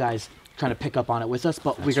have you guys trying to pick up on it with us.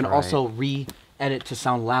 But we're That's gonna right. also re-edit to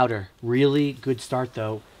sound louder. Really good start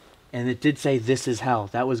though, and it did say "This is hell."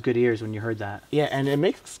 That was good ears when you heard that. Yeah, and it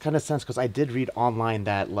makes kind of sense because I did read online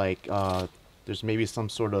that like there's maybe some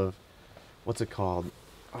sort of what's it called,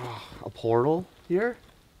 a portal here,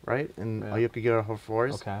 right in Aokigahara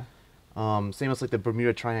Forest. Okay. Same as like the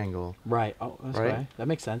Bermuda Triangle. Right. Oh, that's Right? right. That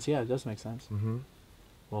makes sense. Yeah, it does make sense. Mm-hmm.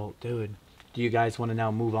 Well, dude, do you guys want to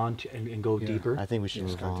now move on to, and go deeper? I think we should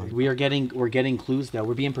Yes, move go on. deep. We're getting clues though.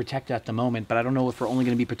 We're being protected at the moment, but I don't know if we're only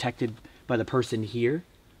going to be protected by the person here,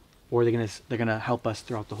 or they're gonna help us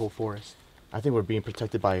throughout the whole forest. I think we're being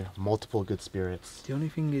protected by multiple good spirits. The only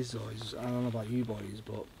thing is, though, is I don't know about you boys,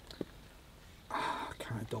 but I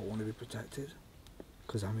kind of don't want to be protected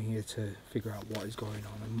because I'm here to figure out what is going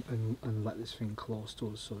on and let this thing close to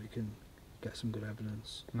us so we can get some good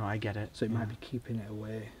evidence. No, I get it. So it Yeah. might be keeping it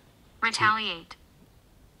away. Retaliate.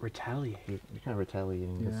 Retaliate. You're kind of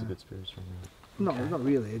retaliating against the Yeah. good spirits right now. No, not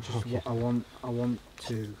really. It's just what I want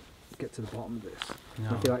to get to the bottom of this. And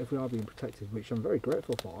I No. feel like if we are being protected, which I'm very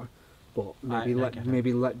grateful for, but I get it.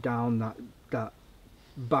 maybe let down that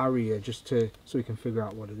barrier just so we can figure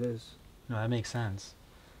out what it is. No, that makes sense.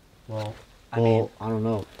 Well, I Well, mean, I don't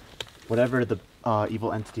know. Whatever the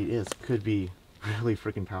evil entity is, could be really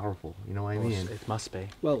freaking powerful. You know what I well, mean? it must be.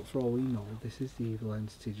 Well, for all we know, this is the evil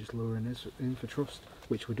entity just luring us in for trust,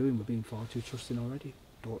 which we're doing. We're being far too trusting already.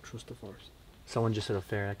 Don't trust the forest. Someone just said a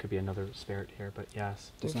fair. That could be another spirit here, but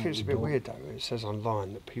yes. I think it's a bit weird though. It says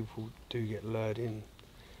online that people do get lured in,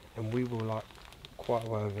 and we were like quite a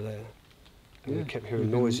way over there, and we Yeah, kept hearing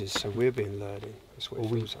we've been- noises, so we're being lured in. That's what Well,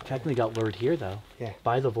 it we feels like. technically got lured here though. Yeah.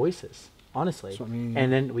 By the voices, honestly. That's what I mean,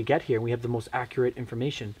 And yeah. then we get here and we have the most accurate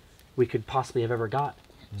information we could possibly have ever got.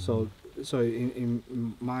 So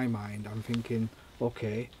in my mind, I'm thinking,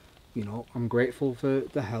 okay, you know, I'm grateful for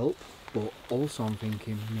the help, but also I'm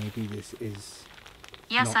thinking maybe this is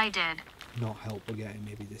Yes, I did. not help we're getting.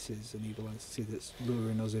 Maybe this is an evil entity that's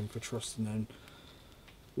luring us in for trust, and then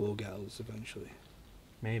will get us eventually.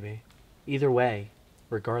 Maybe. Either way,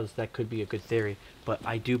 regardless, that could be a good theory. But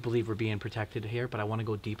I do believe we're being protected here, but I want to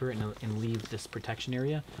go deeper and leave this protection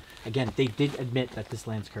area. Again, they did admit that this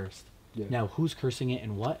land's cursed. Yeah. Now, who's cursing it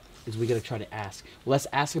and what is we got to try to ask. Let's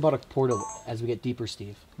ask about a portal as we get deeper,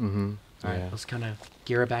 Steve. Mm-hmm. All right, let's kind of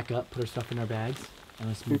gear it back up, put our stuff in our bags, and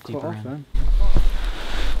let's move deeper in.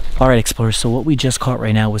 All right, explorers, so what we just caught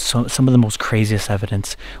right now was some of the most craziest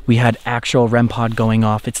evidence. We had actual REM pod going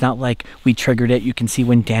off. It's not like we triggered it. You can see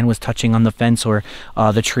when Dan was touching on the fence or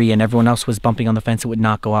the tree and everyone else was bumping on the fence, it would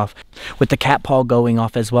not go off. With the cat paw going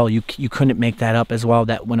off as well, you couldn't make that up as well.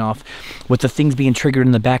 That went off. With the things being triggered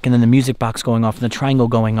in the back and then the music box going off and the triangle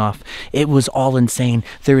going off, it was all insane.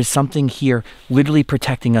 There is something here literally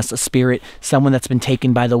protecting us, a spirit, someone that's been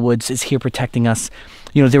taken by the woods is here protecting us.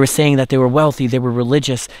 You know, they were saying that they were wealthy, they were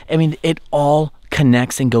religious. I mean, it all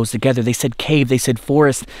connects and goes together. They said cave, they said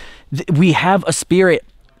forest. We have a spirit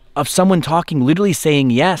of someone talking, literally saying,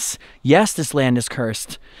 yes, yes, this land is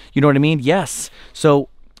cursed. You know what I mean? Yes. So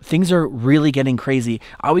things are really getting crazy.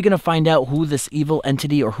 Are we going to find out who this evil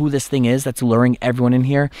entity or who this thing is that's luring everyone in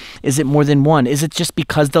here? Is it more than one? Is it just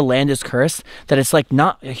because the land is cursed that it's like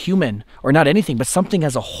not a human or not anything, but something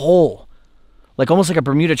as a whole? Like almost like a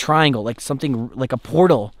Bermuda Triangle, like something like a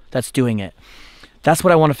portal that's doing it. That's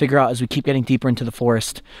what I want to figure out as we keep getting deeper into the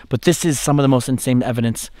forest. But this is some of the most insane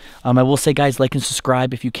evidence. I will say, guys, like and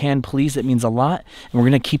subscribe if you can, please. It means a lot. And we're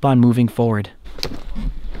going to keep on moving forward.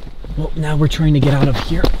 Well, now we're trying to get out of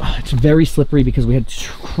here. Oh, it's very slippery because we had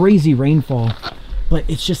crazy rainfall. But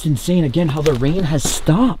it's just insane, again, how the rain has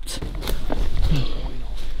stopped.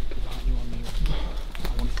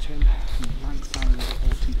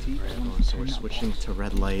 So we're switching to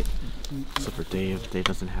red light. Except for Dave. Dave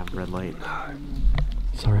doesn't have red light.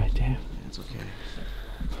 It's alright, Dave. Yeah, it's okay.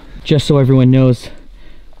 Just so everyone knows,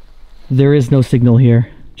 there is no signal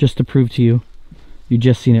here. Just to prove to you. You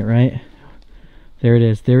just seen it, right? There it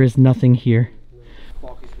is. There is nothing here.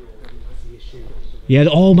 Yeah,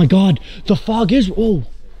 oh my god. The fog is... Oh,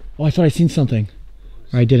 I thought I seen something.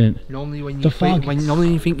 I didn't. Normally when you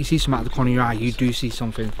you think you see something out of the corner of your eye, you do see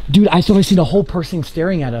something. Dude, I thought I seen a whole person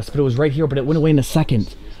staring at us, but it was right here, but it went away in a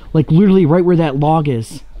second. Like literally right where that log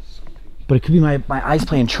is. But it could be my eyes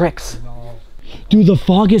playing tricks. Dude, the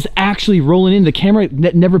fog is actually rolling in. The camera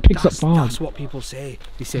never picks up fog. That's what people say.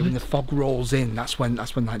 They say when the fog rolls in, that's when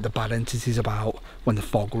like the bad entity's about, when the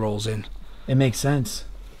fog rolls in. It makes sense.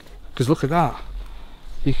 Because look at that.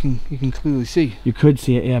 You can clearly see. You could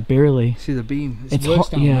see it, yeah, barely. See the beam. It's worse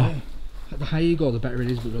down yeah. there. The higher you go, the better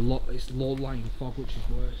it is, but it's low-lying fog, which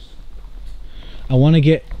is worse. I want to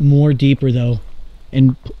get more deeper though,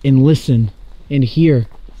 and listen, and hear.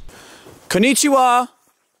 Konnichiwa.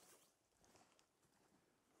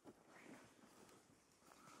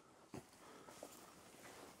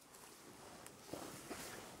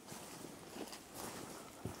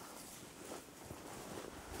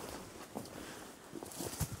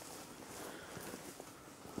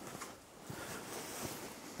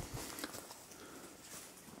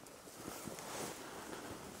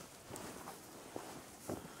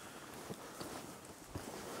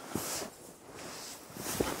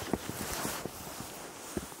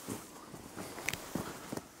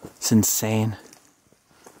 It's insane.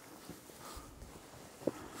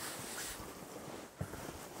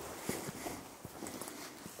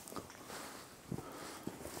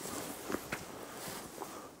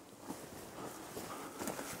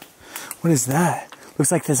 What is that?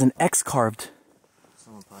 Looks like there's an X carved.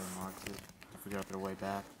 Someone probably marked it to figure out their way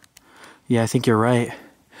back. Yeah, I think you're right.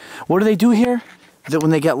 What do they do here? That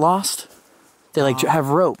when they get lost, they like have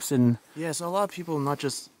ropes and... Yeah, so a lot of people, not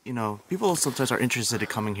just, you know, people sometimes are interested in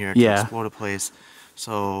coming here Yeah. to explore the place.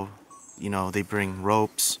 So, you know, they bring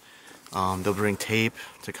ropes, they'll bring tape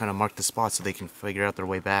to kind of mark the spot so they can figure out their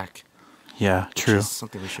way back. Yeah, true. Which is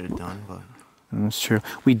something we should have done, but... That's true.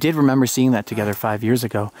 We did remember seeing that together 5 years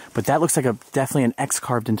ago, but that looks like definitely an X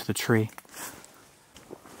carved into the tree.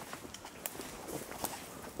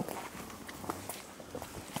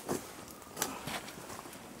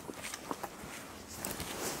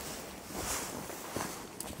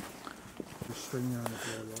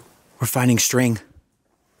 We're finding string.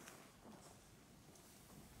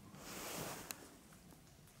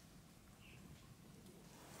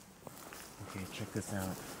 Okay, check this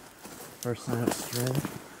out. First sign of string.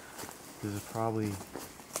 This is probably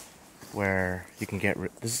where you can get...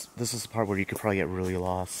 This is the part where you could probably get really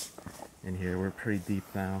lost. in here. We're pretty deep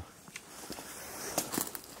now.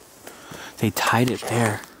 They tied it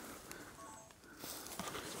there.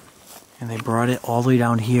 And they brought it all the way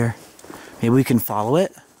down here. Maybe we can follow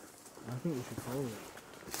it? I think we should follow it.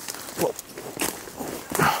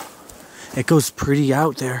 It goes pretty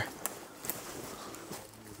out there.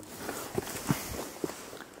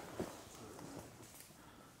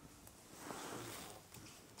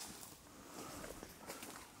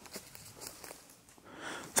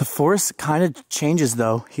 The forest kind of changes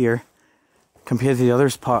though here compared to the other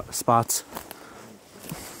spots.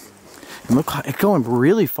 And look, it's going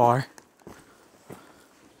really far.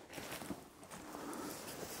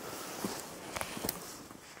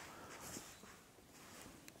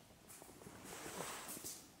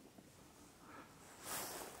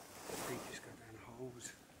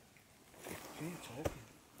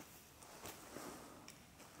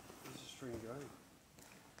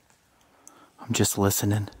 I'm just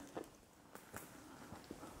listening.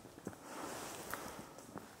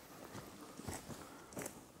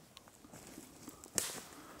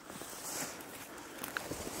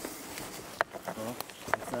 Well,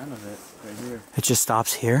 that's the end of it, right here. It just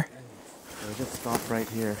stops here? We just stop right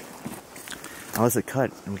here. Unless it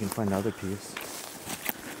cut and we can find the other piece.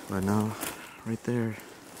 But no, right there.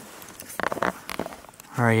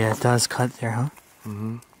 Alright, yeah, it does cut there, huh?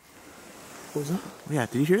 Mm-hmm. What was that? Oh, yeah,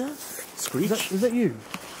 did you hear that? Screech? Is that you?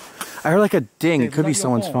 I heard like a ding. Dave, It could be is that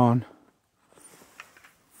your someone's phone.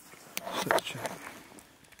 Let's check.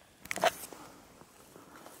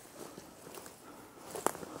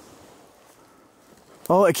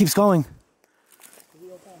 Oh, it keeps going.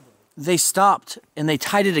 They stopped and they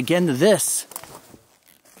tied it again to this.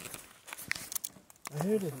 I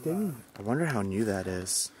heard a ding. I wonder how new that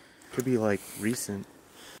is. Could be like recent.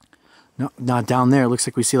 No, not down there. It looks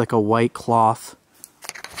like we see like a white cloth.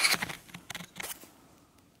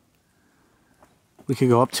 We could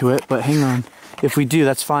go up to it, but hang on. If we do,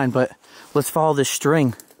 that's fine, but let's follow this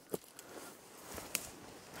string.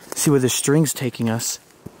 See where the string's taking us.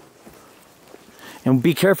 And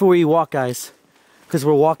be careful where you walk, guys, because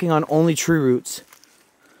we're walking on only tree roots.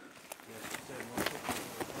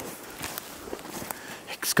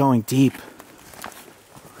 It's going deep.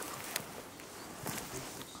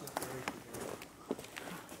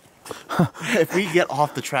 If we get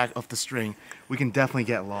off the track of the string, we can definitely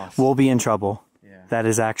get lost. We'll be in trouble. Yeah. That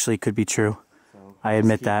is actually could be true. So, I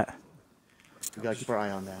admit that. We gotta keep our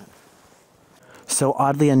eye on that. So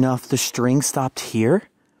oddly enough, the string stopped here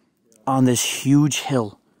on this huge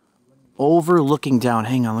hill overlooking down.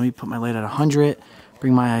 Hang on, let me put my light at 100,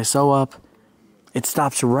 bring my ISO up. It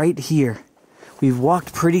stops right here. We've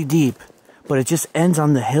walked pretty deep, but it just ends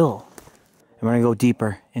on the hill. And we're gonna go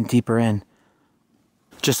deeper and deeper in.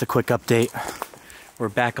 Just a quick update. We're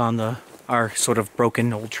back on our sort of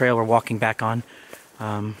broken old trail we're walking back on.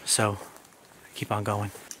 So keep on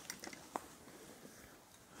going.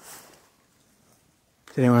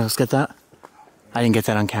 Did anyone else get that? I didn't get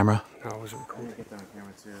that on camera. No, I wasn't recording. Get that on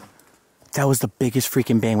camera too. That was the biggest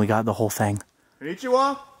freaking bang we got the whole thing.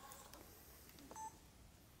 Konnichiwa!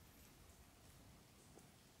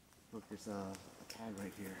 Look, there's a tag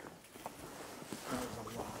right here.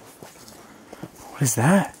 What is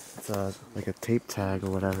that? It's like a tape tag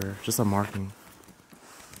or whatever. Just a marking.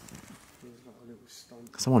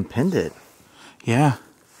 Someone pinned it. Yeah.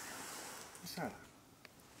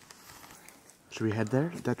 Should we head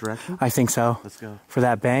there? That direction? I think so. Let's go. For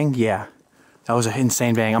that bang, yeah. That was an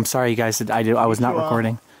insane bang. I'm sorry you guys, I was not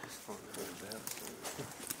recording.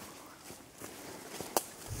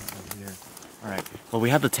 Alright. Well,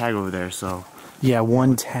 we have the tag over there, so. Yeah,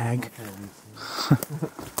 one tag.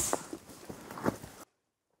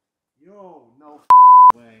 Yo, no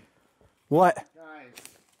way. What? Guys,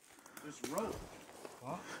 there's rope.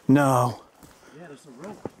 What? No. Yeah, there's a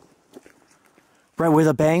rope. Right with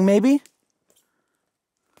a bang, maybe?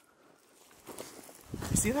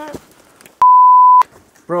 You see that?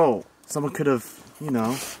 Bro, someone could have, you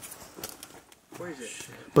know. Where is it?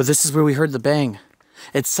 But this is where we heard the bang.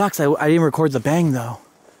 It sucks, I didn't record the bang though.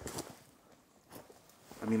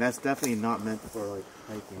 I mean, that's definitely not meant for, like,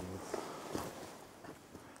 hiking.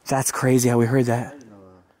 That's crazy how we heard that. It's, a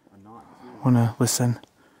knot, too. Wanna listen?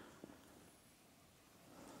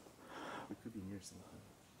 We could be near something.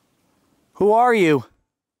 Who are you?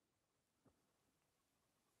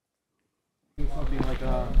 Something like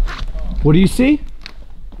What do you see?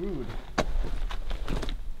 food.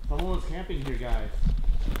 Someone was camping here, guys.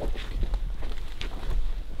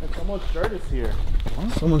 And someone's shirt is here.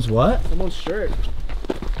 Someone's what? Someone's shirt.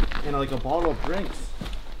 And like a bottle of drinks.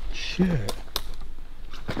 Shit.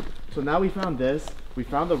 So now we found this. We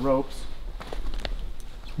found the ropes.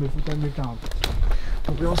 Move down.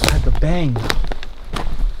 But we also had the bang. That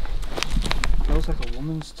was like a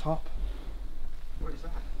woman's top. What is that?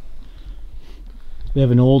 We have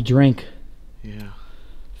an old drink. Yeah.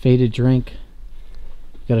 Faded drink.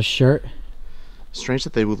 Got a shirt. Strange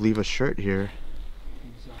that they would leave a shirt here.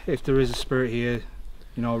 If there is a spirit here,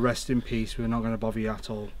 you know, rest in peace. We're not going to bother you at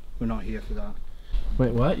all. We're not here for that.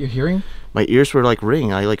 Wait, what? You're hearing? My ears were like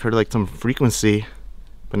ringing. I like heard like some frequency,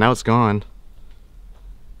 but now it's gone.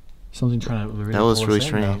 Something trying to. That was really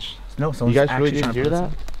strange. No, You someone's guys actually really didn't trying to hear put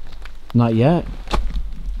us that? in. Not yet.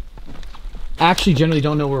 Actually, generally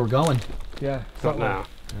don't know where we're going. Yeah. Not now.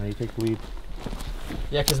 You take the lead.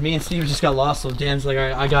 Yeah, because me and Steve just got lost, so Dan's like,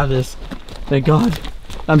 alright, I got this. Thank God.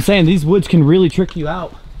 I'm saying these woods can really trick you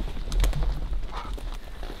out.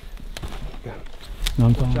 No,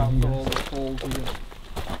 I'm following you.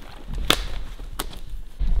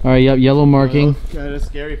 Alright, yep, yellow marking. Kind of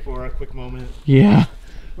scary for a quick moment. Yeah.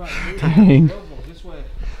 Dang. This way.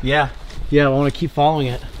 Yeah. Yeah, I want to keep following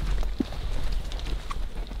it.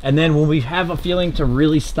 And then when we have a feeling to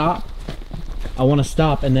really stop, I want to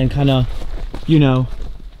stop and then kind of, you know,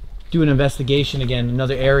 do an investigation again,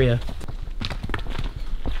 another area.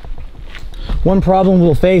 One problem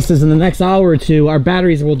we'll face is in the next hour or two, our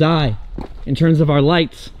batteries will die in terms of our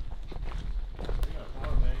lights.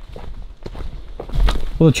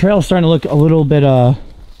 Well, the trail's starting to look a little bit,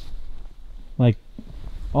 like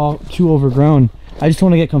all too overgrown. I just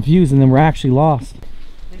want to get confused and then we're actually lost.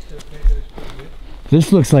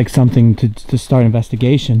 This looks like something to start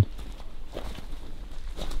investigation.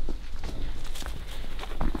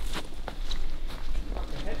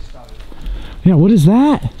 Yeah, what is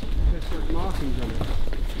that? There's markings on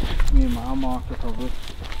it. Me and my marker probably.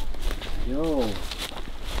 Yo,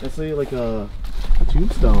 that's like a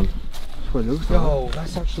tombstone. That's what it looks like. Yo,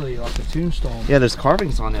 that's actually like a tombstone. Yeah, there's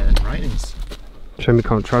carvings on it and writings. Shame we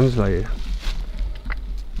can't translate it.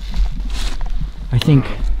 I think.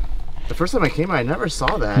 The first time I came, I never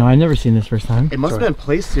saw that. No, I've never seen this first time. It must have been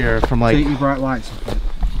placed here from like. Take your bright lights off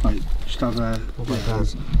it. Like, just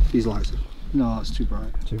have these lights. No, that's too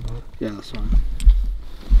bright. Too bright. Yeah, that's fine.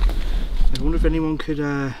 I wonder if anyone could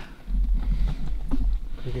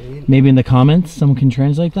Maybe in the comments someone can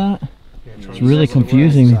translate that. It's really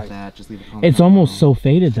confusing. That. Just leave a comment It's down almost below. so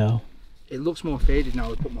faded though. It looks more faded now.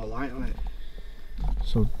 We put more light on it.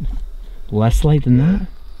 So less light than that?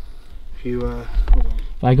 If you hold on.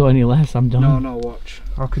 If I go any less, I'm done. No, watch.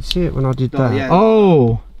 I could see it when I did No, that. yeah.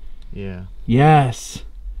 Oh, Yeah. yes.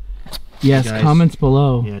 Yes, guys. comments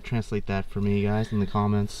below. Yeah, translate that for me, guys, in the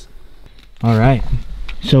comments. All right.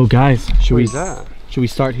 So guys, should What is that? we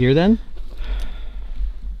start here then?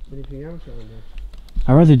 Anything else on there?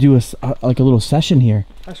 I'd rather do like a little session here.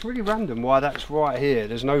 That's really random why that's right here.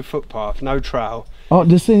 There's no footpath, no trail. Oh,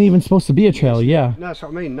 this ain't even supposed to be a trail, yeah. No, that's what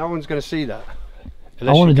I mean. No one's going to see that.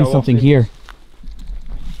 I want to do something here.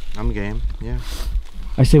 I'm game. Yeah.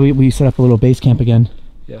 I say we set up a little base camp again.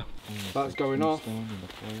 That's going off.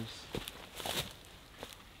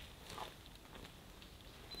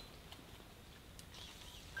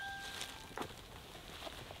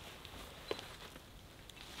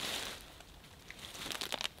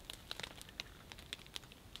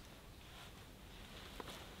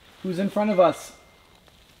 Who's in front of us?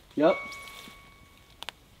 Yep.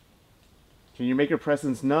 Can you make your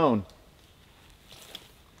presence known?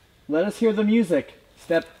 Let us hear the music.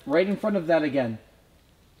 Step right in front of that again.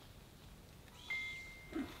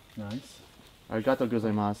 Nice. Arigato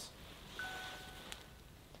gozaimasu.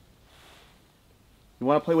 You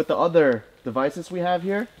want to play with the other devices we have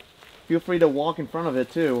here? Feel free to walk in front of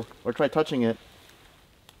it too, or try touching it.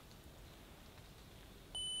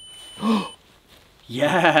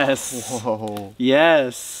 Yes. Whoa.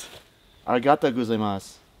 Yes. Arigato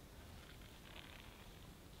gozaimasu.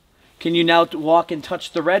 Can you now walk and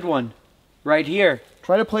touch the red one? Right here.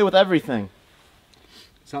 Try to play with everything.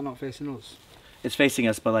 Is that not facing us? It's facing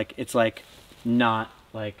us, but like it's like not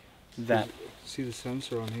like that. See the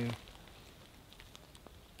sensor on here.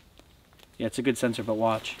 Yeah, it's a good sensor, but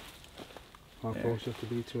watch. How close you have to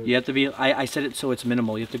be to it? You have to be, I set it so it's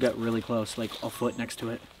minimal. You have to get really close, like a foot next to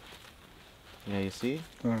it. Yeah, you see?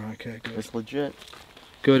 Alright, okay, good. It's legit.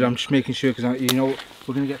 Good, I'm just making sure because, you know,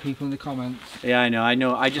 we're going to get people in the comments. Yeah, I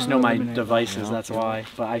know. I just know my eliminate that. devices, Yeah, that's yeah. why.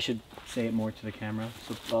 But I should say it more to the camera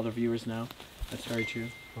so the other viewers know. That's very true.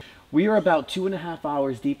 We are about 2.5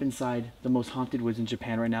 hours deep inside the most haunted woods in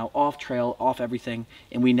Japan right now, off trail, off everything,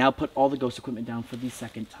 and we now put all the ghost equipment down for the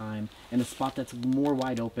second time in a spot that's more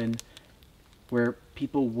wide open where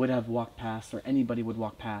people would have walked past or anybody would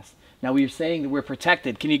walk past. Now we are saying that we're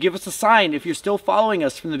protected. Can you give us a sign if you're still following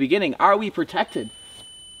us from the beginning? Are we protected?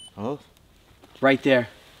 Oh. Right there.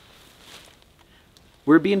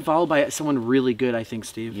 We're being followed by someone really good, I think,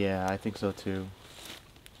 Steve. Yeah, I think so too.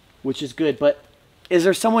 Which is good, but is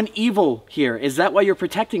there someone evil here? Is that why you're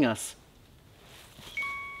protecting us?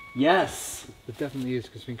 Yes. It definitely is,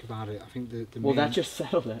 because think about it. I think the Well, main, that just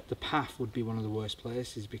settled it. the path would be one of the worst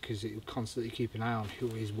places, because it would constantly keep an eye on who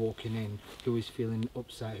is walking in, who is feeling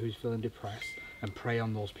upset, who is feeling depressed, and prey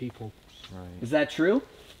on those people. Right. Is that true?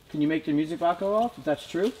 Can you make the music box go off if that's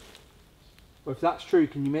true? Well, if that's true,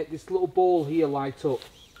 can you make this little ball here light up?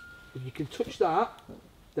 If you can touch that,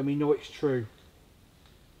 then we know it's true.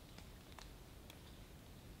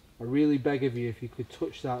 I really beg of you, if you could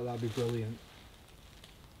touch that, that'd be brilliant.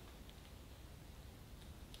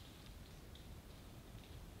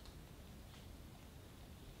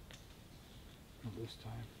 Not this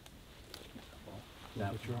time.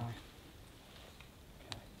 That would dry.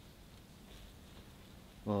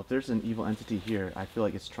 Well, if there's an evil entity here, I feel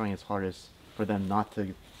like it's trying its hardest for them not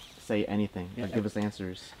to say anything or give us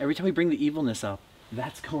answers. Every time we bring the evilness up,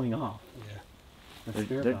 that's going off. Yeah. That's There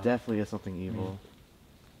spirit box. definitely is something evil.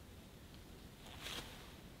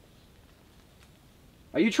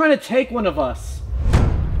 Are you trying to take one of us?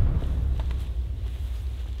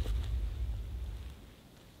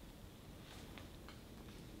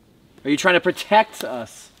 Are you trying to protect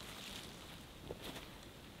us?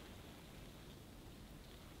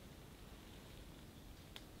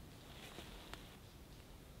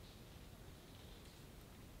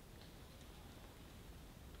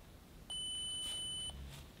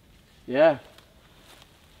 Yeah.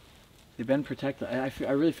 They've been protected. I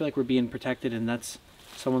really feel like we're being protected, and that's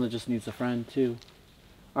someone that just needs a friend too.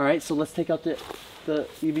 All right, so let's take out the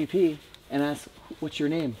EVP and ask, what's your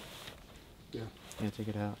name? Yeah. Yeah, take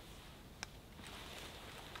it out.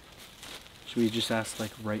 Should we just ask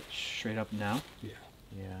like right straight up now? Yeah.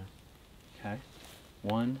 Yeah. Okay.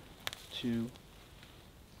 1, 2,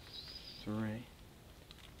 3.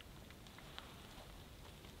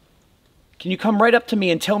 Can you come right up to me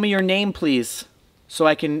and tell me your name, please, so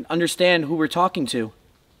I can understand who we're talking to?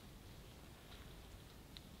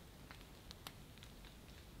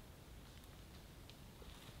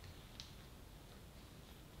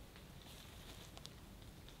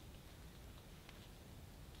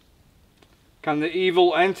 Can the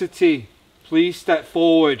evil entity please step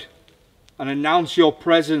forward and announce your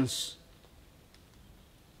presence?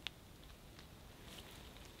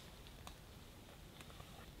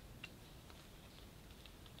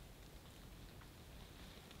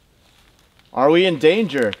 Are we in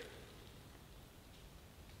danger?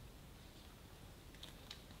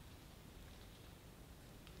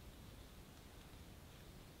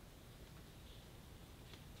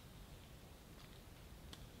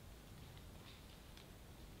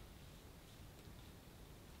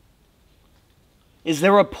 Is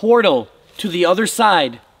there a portal to the other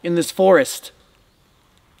side in this forest?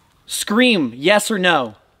 Scream, yes or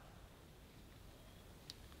no.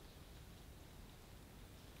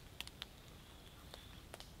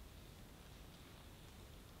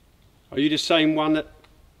 Are you the same one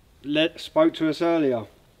that spoke to us earlier?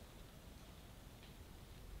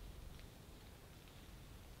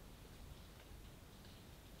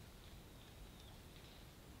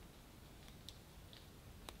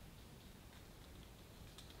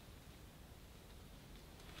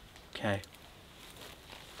 Okay. Alright,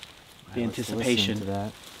 The let's listen anticipation to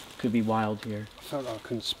that. could be wild here. I felt like I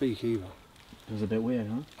couldn't speak either. It was a bit weird,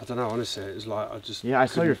 huh? I don't know, honestly, it was like I just... Yeah, I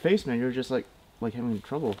saw couldn't- your face, man. You were just like having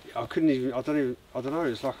trouble. I couldn't even, I don't know,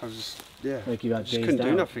 it's like I was just, yeah. Like you got I just dazed couldn't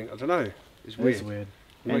do out. nothing, I don't know. It's It weird. is weird.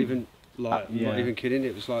 Not And- even, like, yeah. not even kidding,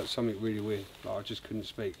 it was like something really weird. Like I just couldn't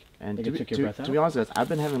speak. And Think to it be, took your to, breath to out? be honest, guys, I've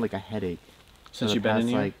been having like a headache Since for you've the been past in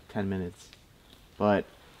here? like 10 minutes. But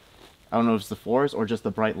I don't know if it's the forest or just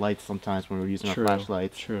the bright lights sometimes when we're using True. our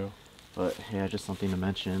flashlights. True. But yeah, just something to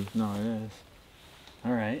mention. No, it is.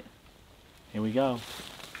 All right. Here we go.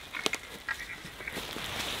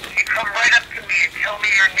 You come right up to me and tell me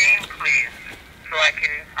your name, please, so I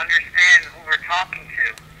can understand who we're talking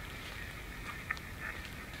to.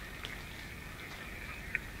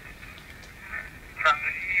 From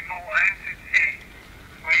the evil entity,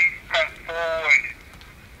 please step forward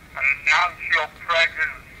and announce your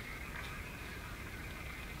presence.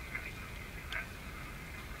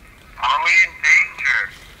 Are we in danger?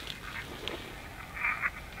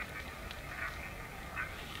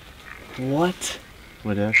 What?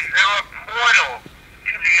 What else? Is there a portal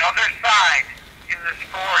to the other side in this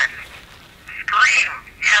forest? Scream,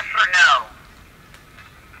 yes or no.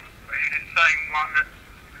 Are you the same one that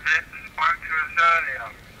spoke to us earlier?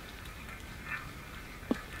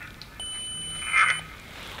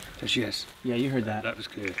 That's yes. Yeah, you heard that. That was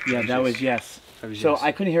clear. Yeah, that was yes. That was So yes.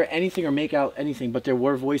 I couldn't hear anything or make out anything, but there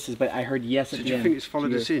were voices, but I heard yes at So the do you end. think it's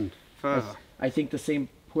followed us in further? I think the same,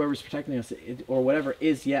 whoever's protecting us, or whatever,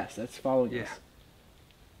 is yes. That's following Yeah. us.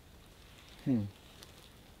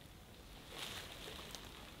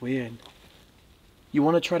 Weird. You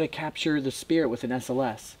want to try to capture the spirit with an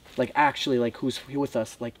SLS. Like, actually, like, who's with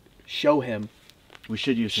us. Like, show him. We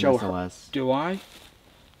should use Show an her. SLS. Do I?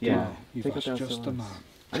 Yeah. You've Take out asked the just a SLS. man.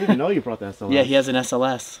 I didn't even know you brought the SLS. Yeah, he has an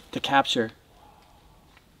SLS to capture.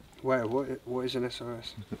 Wait, what is an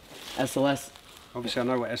SOS? SLS. Obviously, I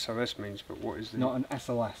know what SOS means, but what is the... Not an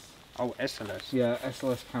SLS. Oh, SLS. Yeah,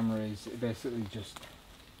 SLS camera is basically just,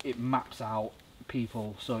 it maps out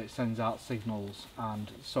people, so it sends out signals, and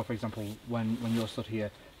so for example, when you're stood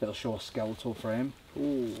here, it'll show a skeletal frame.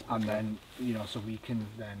 Ooh, and then, you know, so we can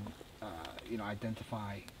then, you know,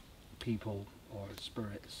 identify people or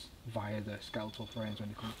spirits via the skeletal frames when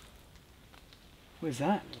they come. What is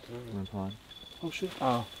that? Oh shit.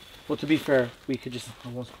 Oh. Well, to be fair, we could just... I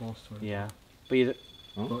was close to it. Yeah. But either...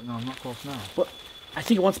 But no, I'm not close now. Well, I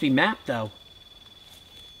think it wants to be mapped, though.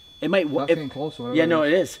 It might... That's getting closer. Yeah, no,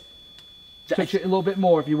 it is. Touch it a little bit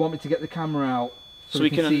more if you want me to get the camera out so we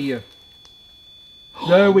can see you. Oh,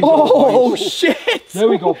 There we go, Oh, boys. shit! There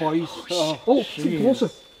we go, boys. Oh, see, closer.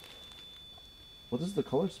 What does the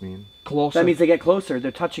colors mean? Closer. That means they get closer.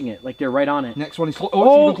 They're touching it. Like, they're right on it. Next one is oh,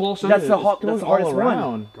 it's even closer. That's the hardest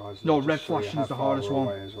one. guys, No, just red show you flashing how is the far hardest we're one.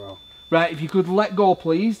 away as well. Right, if you could let go,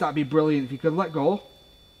 please, that'd be brilliant. If you could let go.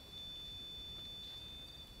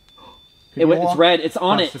 It's red. It's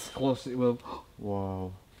on That's it. as close as it will.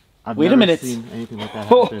 Whoa. I've Wait a never minute. seen anything like that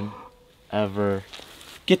happen. Ever.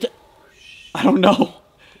 Get the... I don't know.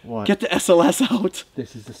 What? Get the SLS out.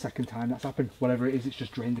 This is the second time that's happened. Whatever it is, it's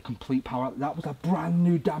just drained the complete power out. That was a brand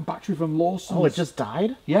new damn battery from Lawson. Oh, it just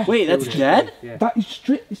died? Yeah. Wait, that's dead? Yeah. That is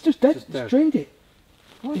it's just dead. Just It's dead. drained it.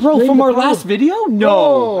 It's Bro, drained from the our power. last video?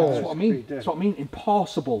 No. That's what I mean. That's what I mean.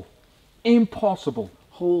 Impossible. Impossible.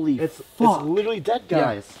 Holy It's fuck. literally dead, Yeah.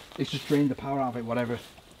 guys. It's just drained the power out of it, whatever.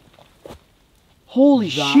 Holy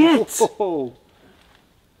That- shit.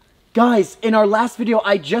 Guys, in our last video,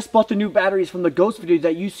 I just bought the new batteries from the Ghost video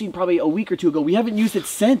that you seen probably a week or two ago. We haven't used it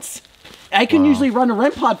since. I can usually run a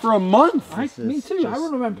REM pod for a month. Me too. I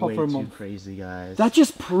run a REM pod for a month. Too crazy, guys. That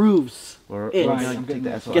just proves We're it. gonna Right, I'm take the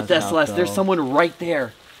getting SLS Get the out, SLS. There's though. someone right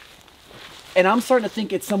there. And I'm starting to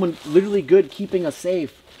think it's someone literally good keeping us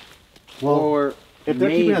safe. Well, or if they're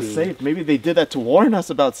keeping us maybe- safe, maybe they did that to warn us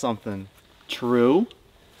about something. True.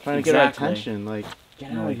 Trying to get our Exactly. attention. Like,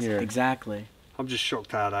 get out of here. Exactly. I'm just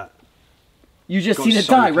shocked how that You just got seen it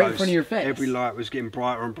so die right in close. front of your face. Every light was getting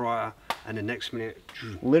brighter and brighter, and the next minute,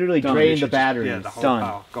 Literally Done. drained the just- batteries. Yeah, the whole Done.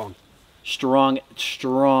 power gone. Strong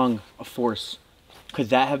force. Could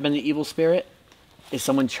that have been the evil spirit? Is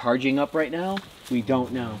someone charging up right now? We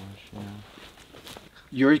don't know.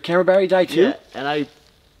 Your camera battery died too? Yeah, and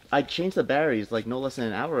I changed the batteries like no less than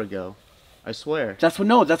an hour ago. I swear. That's what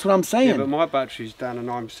I'm saying. Yeah, but my battery's down to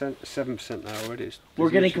 9%, 7% now already. It's We're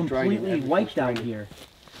getting literally draining, completely everything's wiped out draining. here.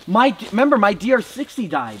 Remember my DR60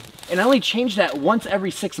 died, and I only changed that once every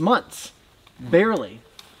 6 months, barely.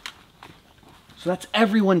 So that's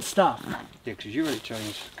everyone's stuff. Yeah, because you only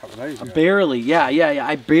changed a couple of days ago. Barely, yeah.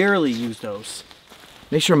 I barely use those.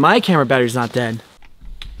 Make sure my camera battery's not dead.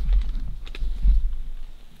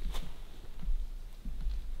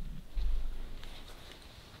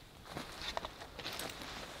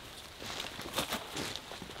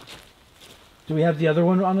 Do we have the other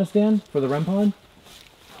one on a stand for the REM pod?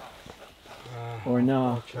 Or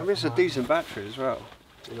no? I mean, it's a decent battery as well.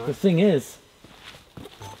 You know? The thing is,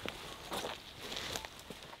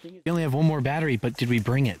 We only have one more battery, but did we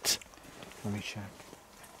bring it? Let me check.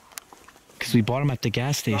 Because we bought them at the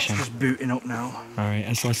gas station. Just booting up now. Alright,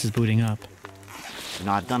 SLS is booting up. You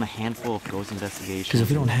know, I've done a handful of ghost investigations. Because if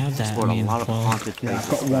we don't have that, explored I mean, a lot of well, haunted Yeah, I've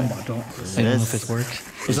places. got one, but I don't. I don't know if it works.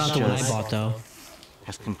 It's not the one I just- bought though.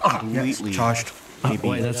 Has completely charged. maybe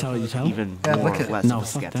Wait, that's how you tell? even Yeah, more look or at- less No, of a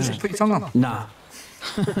fuck skeptic. that. Put your tongue on. Nah.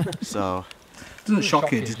 So Doesn't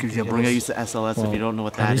shock you, it just gives you a we're gonna buzz. use the SLS if you don't know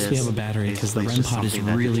what At that is. least we have a battery because the basically REM it's just pod is something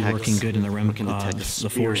that really detects- working good in the REM can detect a the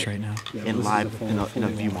force spirit right now. in live in a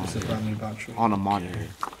view monitor on a monitor.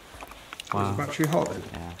 Wow. Battery hot then?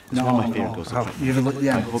 Yeah, it's one of my favorite ghost Have stories. you ever looked?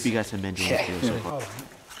 Yeah. I hope you guys have been enjoying this video so far.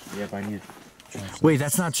 Yeah, but I need. Wait,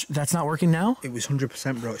 that's not working now? It was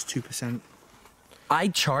 100%, bro. It's 2%. I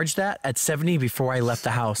charged that at 70 before I left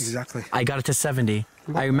the house. Exactly. I got it to 70.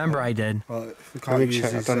 I remember I did. Well, if we Let can't me use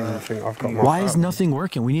check. I this, don't even think I've got my Why is power. nothing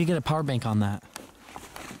working? We need to get a power bank on that.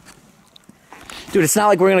 dude, it's not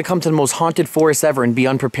like we're gonna come to the most haunted forest ever and be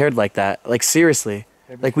unprepared like that. Like seriously.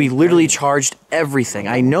 Like we literally charged everything.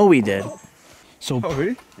 I know we did. So, Oh,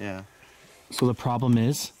 really? Yeah. so the problem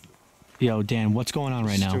is, yo, Dan, what's going on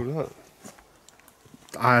right now? Still up.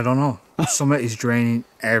 I don't know. Summit is draining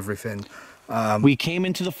everything. We came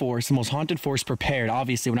into the forest, the most haunted forest, prepared.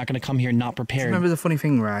 Obviously, we're not going to come here not prepared. Remember the funny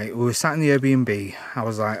thing, right? We were sat in the Airbnb. I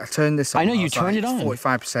was like, I turned this on. I know, you was turned like, it on.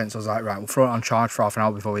 45%. So I was like, right, we'll throw it on charge for half an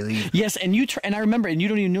hour before we leave. Yes, and and I remember, and you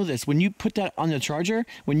don't even know this. When you put that on the charger,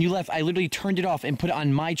 when you left, I literally turned it off and put it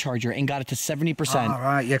on my charger and got it to 70%. All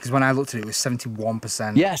right, yeah, because when I looked at it, it was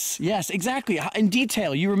 71%. Yes, exactly. In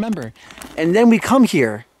detail, you remember. And then we come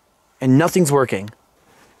here, and nothing's working.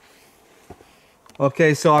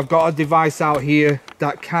 Okay, so I've got a device out here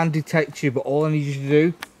that can detect you, but all I need you to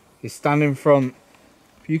do is stand in front.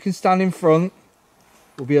 If you can stand in front,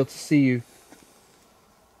 we'll be able to see you.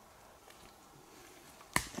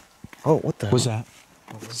 Oh, what the What's hell?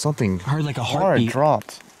 that? Something I heard like a hard heartbeat.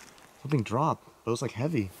 dropped. Something dropped, but it was like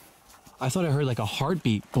heavy. I thought I heard like a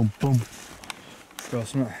heartbeat. Boom, boom. Bro,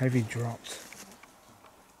 something heavy dropped.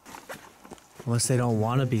 Unless they don't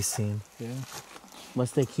want to be seen. Yeah.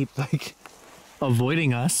 Unless they keep like...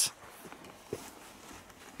 Avoiding us.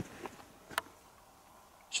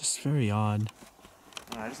 Just very odd.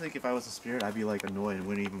 I just think if I was a spirit, I'd be like annoyed and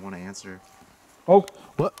wouldn't even want to answer. Oh,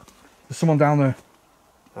 What? there's someone down there.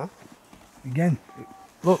 Huh? Again.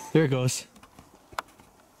 There it goes.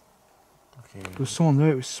 Okay. There was someone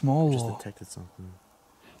there. It was small. Just though. detected something.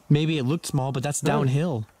 Maybe it looked small, but that's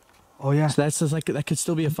downhill. Oh, yeah. So that's just like, that could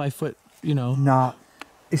still be a 5 foot, you know. Nah.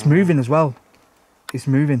 It's moving as well. It's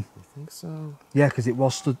moving. I think so. Yeah, because it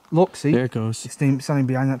was stood. Look, see? There it goes. It's standing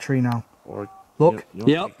behind that tree now. Or Look. You don't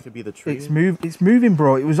Yep. think it could be the tree. It's moving,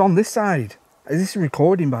 bro. It was on this side. This is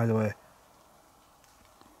recording, by the way.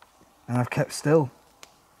 And I've kept still.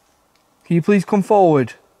 Can you please come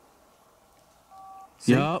forward?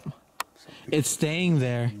 See? Yup. It's staying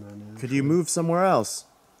there. Could you move somewhere else?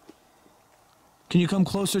 Can you come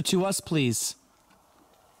closer to us, please?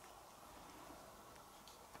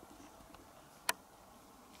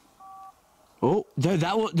 Oh,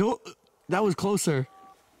 that was closer.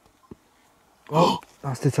 Oh,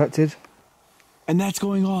 that's detected. And that's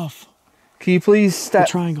going off. Can you please The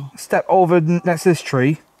triangle. step over next to this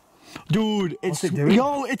tree? Dude, What's it doing?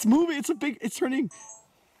 Yo, it's moving. It's turning.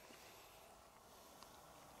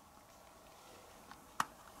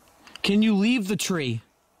 Can you leave the tree?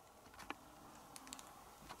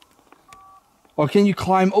 Or can you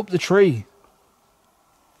climb up the tree?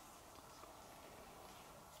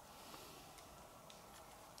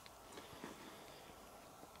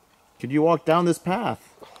 Could you walk down this path?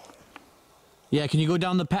 Yeah, can you go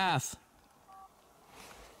down the path?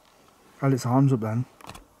 Had its arms up then.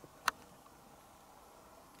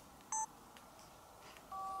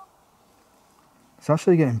 It's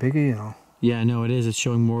actually getting bigger, you know. Yeah, no, it is. It's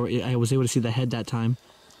showing more. I was able to see the head that time.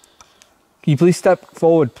 Can you please step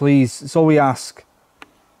forward, please? That's all we ask.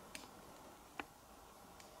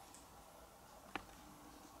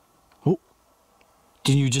 Oh,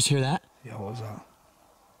 did you just hear that? Yeah, what was that?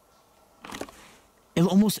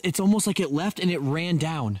 It's almost like it left and it ran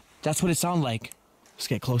down. That's what it sounded like. Let's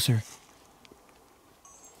get closer.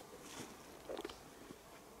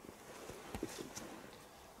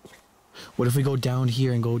 What if we go down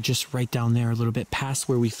here and go just right down there a little bit past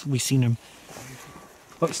where we seen him?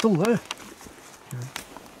 Oh, it's still there.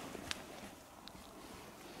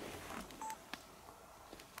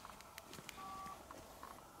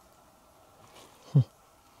 Huh.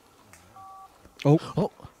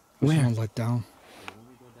 Oh, where? Someone let down.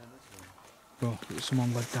 Bro, there's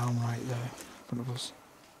someone let down right there in front of us.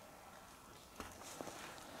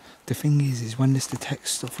 The thing is when this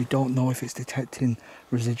detects stuff, we don't know if it's detecting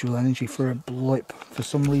residual energy for a blip, for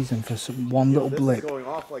some reason, for one little blip. This is going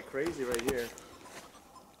off like crazy right here.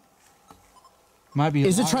 Might be.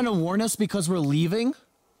 Is it trying to warn us because we're leaving?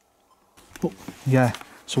 Oh, yeah.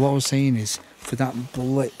 So what I was saying is, for that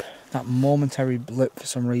blip, that momentary blip, for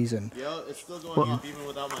some reason. Yeah, it's still going off even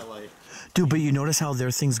without my light. Dude, but you notice how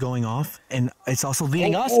their thing's going off and it's also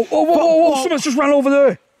leading us? Oh, someone's just ran over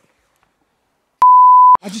there.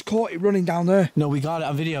 I just caught it running down there. No, we got it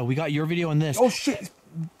on video. We got your video on this. Oh shit!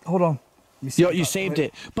 Hold on. Yo, you saved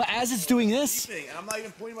it. But as it's doing this, And I'm not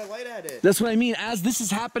even pointing my light at it. that's what I mean. As this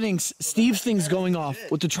is happening, Steve's thing's going off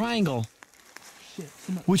with the triangle.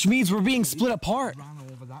 Which means we're being split apart. Ran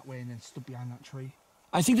over that way and then stood behind that tree.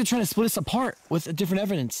 I think they're trying to split us apart with different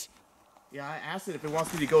evidence. Yeah, I asked it if it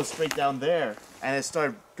wants me to go straight down there, and it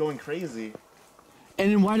started going crazy.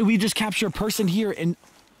 And then why do we just capture a person here? And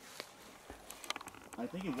I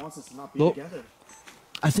think it wants us to not be Look. together.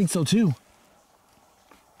 I think so too.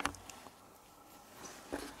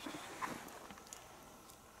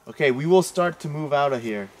 Okay, we will start to move out of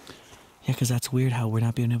here. Yeah, because that's weird how we're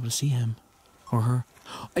not being able to see him or her.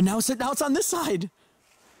 And now it's on this side.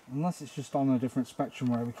 Unless it's just on a different spectrum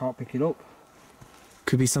where we can't pick it up.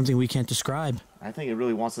 Could be something we can't describe. I think it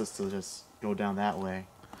really wants us to just go down that way.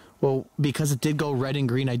 Well, because it did go red and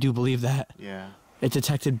green, I do believe that. Yeah. It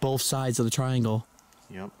detected both sides of the triangle.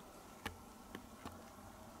 Yep.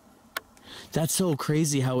 That's so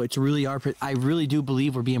crazy how it's really I really do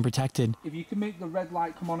believe we're being protected. If you can make the red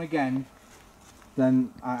light come on again,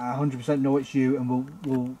 then I 100% know it's you, and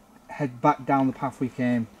we'll head back down the path we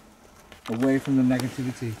came, away from the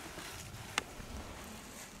negativity.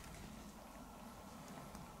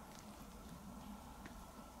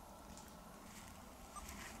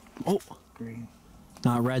 Oh, Green.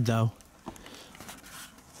 Not red though.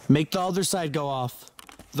 Make the other side go off.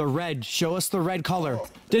 The red. Show us the red color.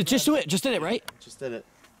 Did it just do it? Just did it, right? Just did it.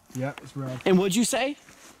 Yeah, it's red. And what'd you say?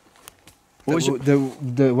 What was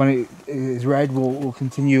when it is red, we'll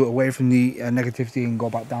continue away from the negativity and go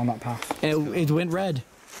back down that path. And it went red.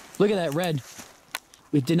 Look at that red.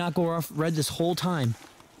 It did not go off red this whole time.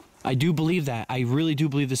 I do believe that. I really do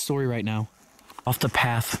believe this story right now. Off the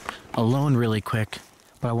path alone really quick.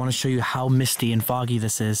 But I want to show you how misty and foggy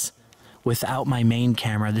this is. Without my main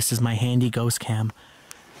camera, this is my handy ghost cam.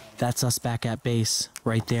 That's us back at base,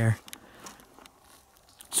 right there.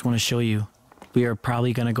 Just want to show you. We are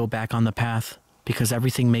probably going to go back on the path because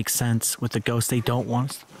everything makes sense with the ghosts. They don't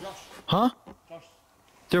want us. Huh?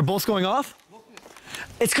 They're both going off?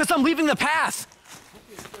 It's because I'm leaving the path.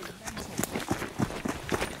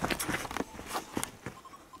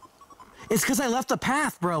 It's because I left the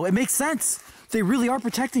path, bro. It makes sense. They really are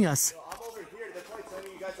protecting us. I'm over here. They're probably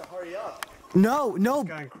telling you guys to hurry up. No.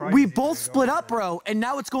 We both split up, bro, and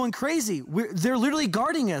now it's going crazy. They're literally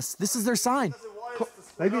guarding us. This is their sign.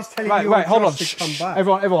 Maybe it's telling Right, you wait, hold on. to come back.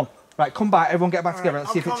 Everyone. Right, come back. Everyone get back together.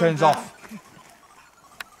 Let's see if it turns off.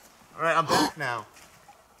 All right, I'm back now.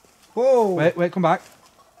 Whoa! Wait, come back.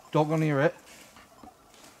 Don't go near it.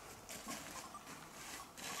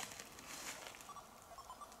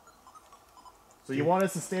 So you want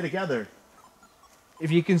us to stay together?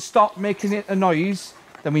 If you can stop making it a noise,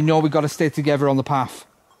 then we know we've got to stay together on the path.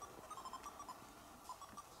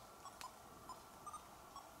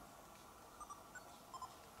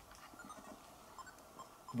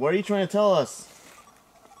 What are you trying to tell us?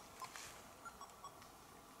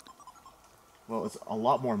 Well, it's a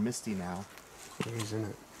lot more misty now. Isn't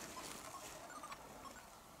it?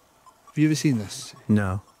 Have you ever seen this?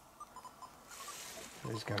 No.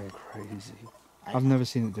 It's going crazy. I've never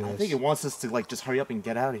seen it do I this. think it wants us to like just hurry up and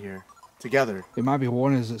get out of here together. It might be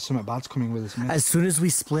warning us that something bad's coming with us. Mate. As soon as we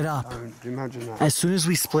split up, Do you imagine that? as soon as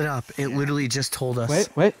we split up, it literally just told us.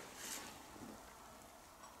 Wait.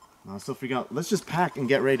 I'm still freaking out. Let's just pack and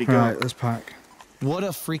get ready to go. Right, let's pack. What a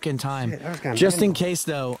freaking time. Shit, that was going Just in mental. case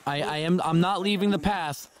though, I'm not leaving the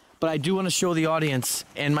path, but I do want to show the audience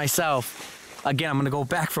and myself. Again, I'm going to go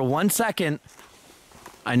back for 1 second.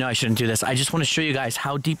 I know I shouldn't do this. I just want to show you guys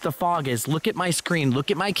how deep the fog is. Look at my screen.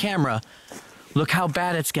 Look at my camera. Look how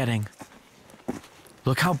bad it's getting.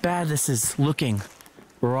 Look how bad this is looking.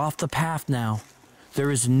 We're off the path now.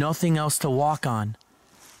 There is nothing else to walk on.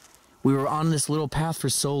 We were on this little path for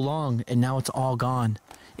so long, and now it's all gone.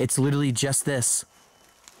 It's literally just this.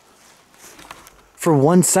 For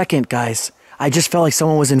 1 second, guys, I just felt like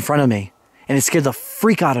someone was in front of me, and it scared the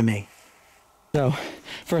freak out of me. So,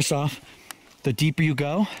 first off, the deeper you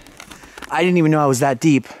go, I didn't even know I was that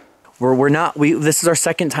deep. This is our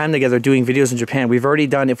second time together doing videos in Japan. We've already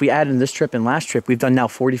done, if we add in this trip and last trip, we've done now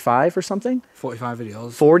 45 or something? 45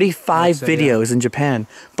 videos. 45 videos in Japan.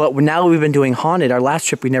 But now we've been doing haunted. Our last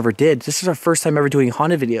trip we never did. This is our first time ever doing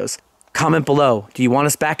haunted videos. Comment below. Do you want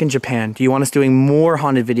us back in Japan? Do you want us doing more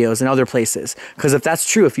haunted videos in other places? Because if that's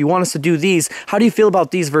true, if you want us to do these, how do you feel about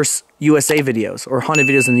these versus USA videos or haunted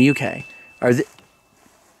videos in the UK? Are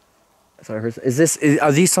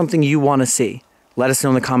these something you want to see? Let us know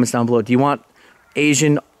in the comments down below. Do you want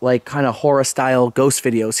Asian, like, kind of horror style ghost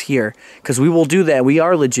videos here? Because we will do that. We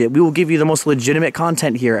are legit. We will give you the most legitimate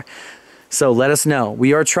content here. So let us know.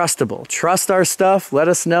 We are trustable. Trust our stuff. Let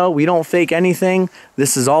us know. We don't fake anything.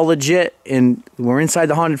 This is all legit. And we're inside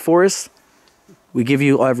the haunted forest. We give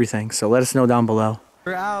you everything. So let us know down below.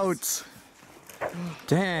 We're out.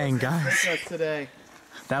 Dang, guys. Today.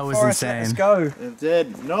 That was insane. Let's go. It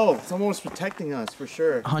did. No, someone was protecting us for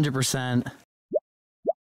sure. 100%.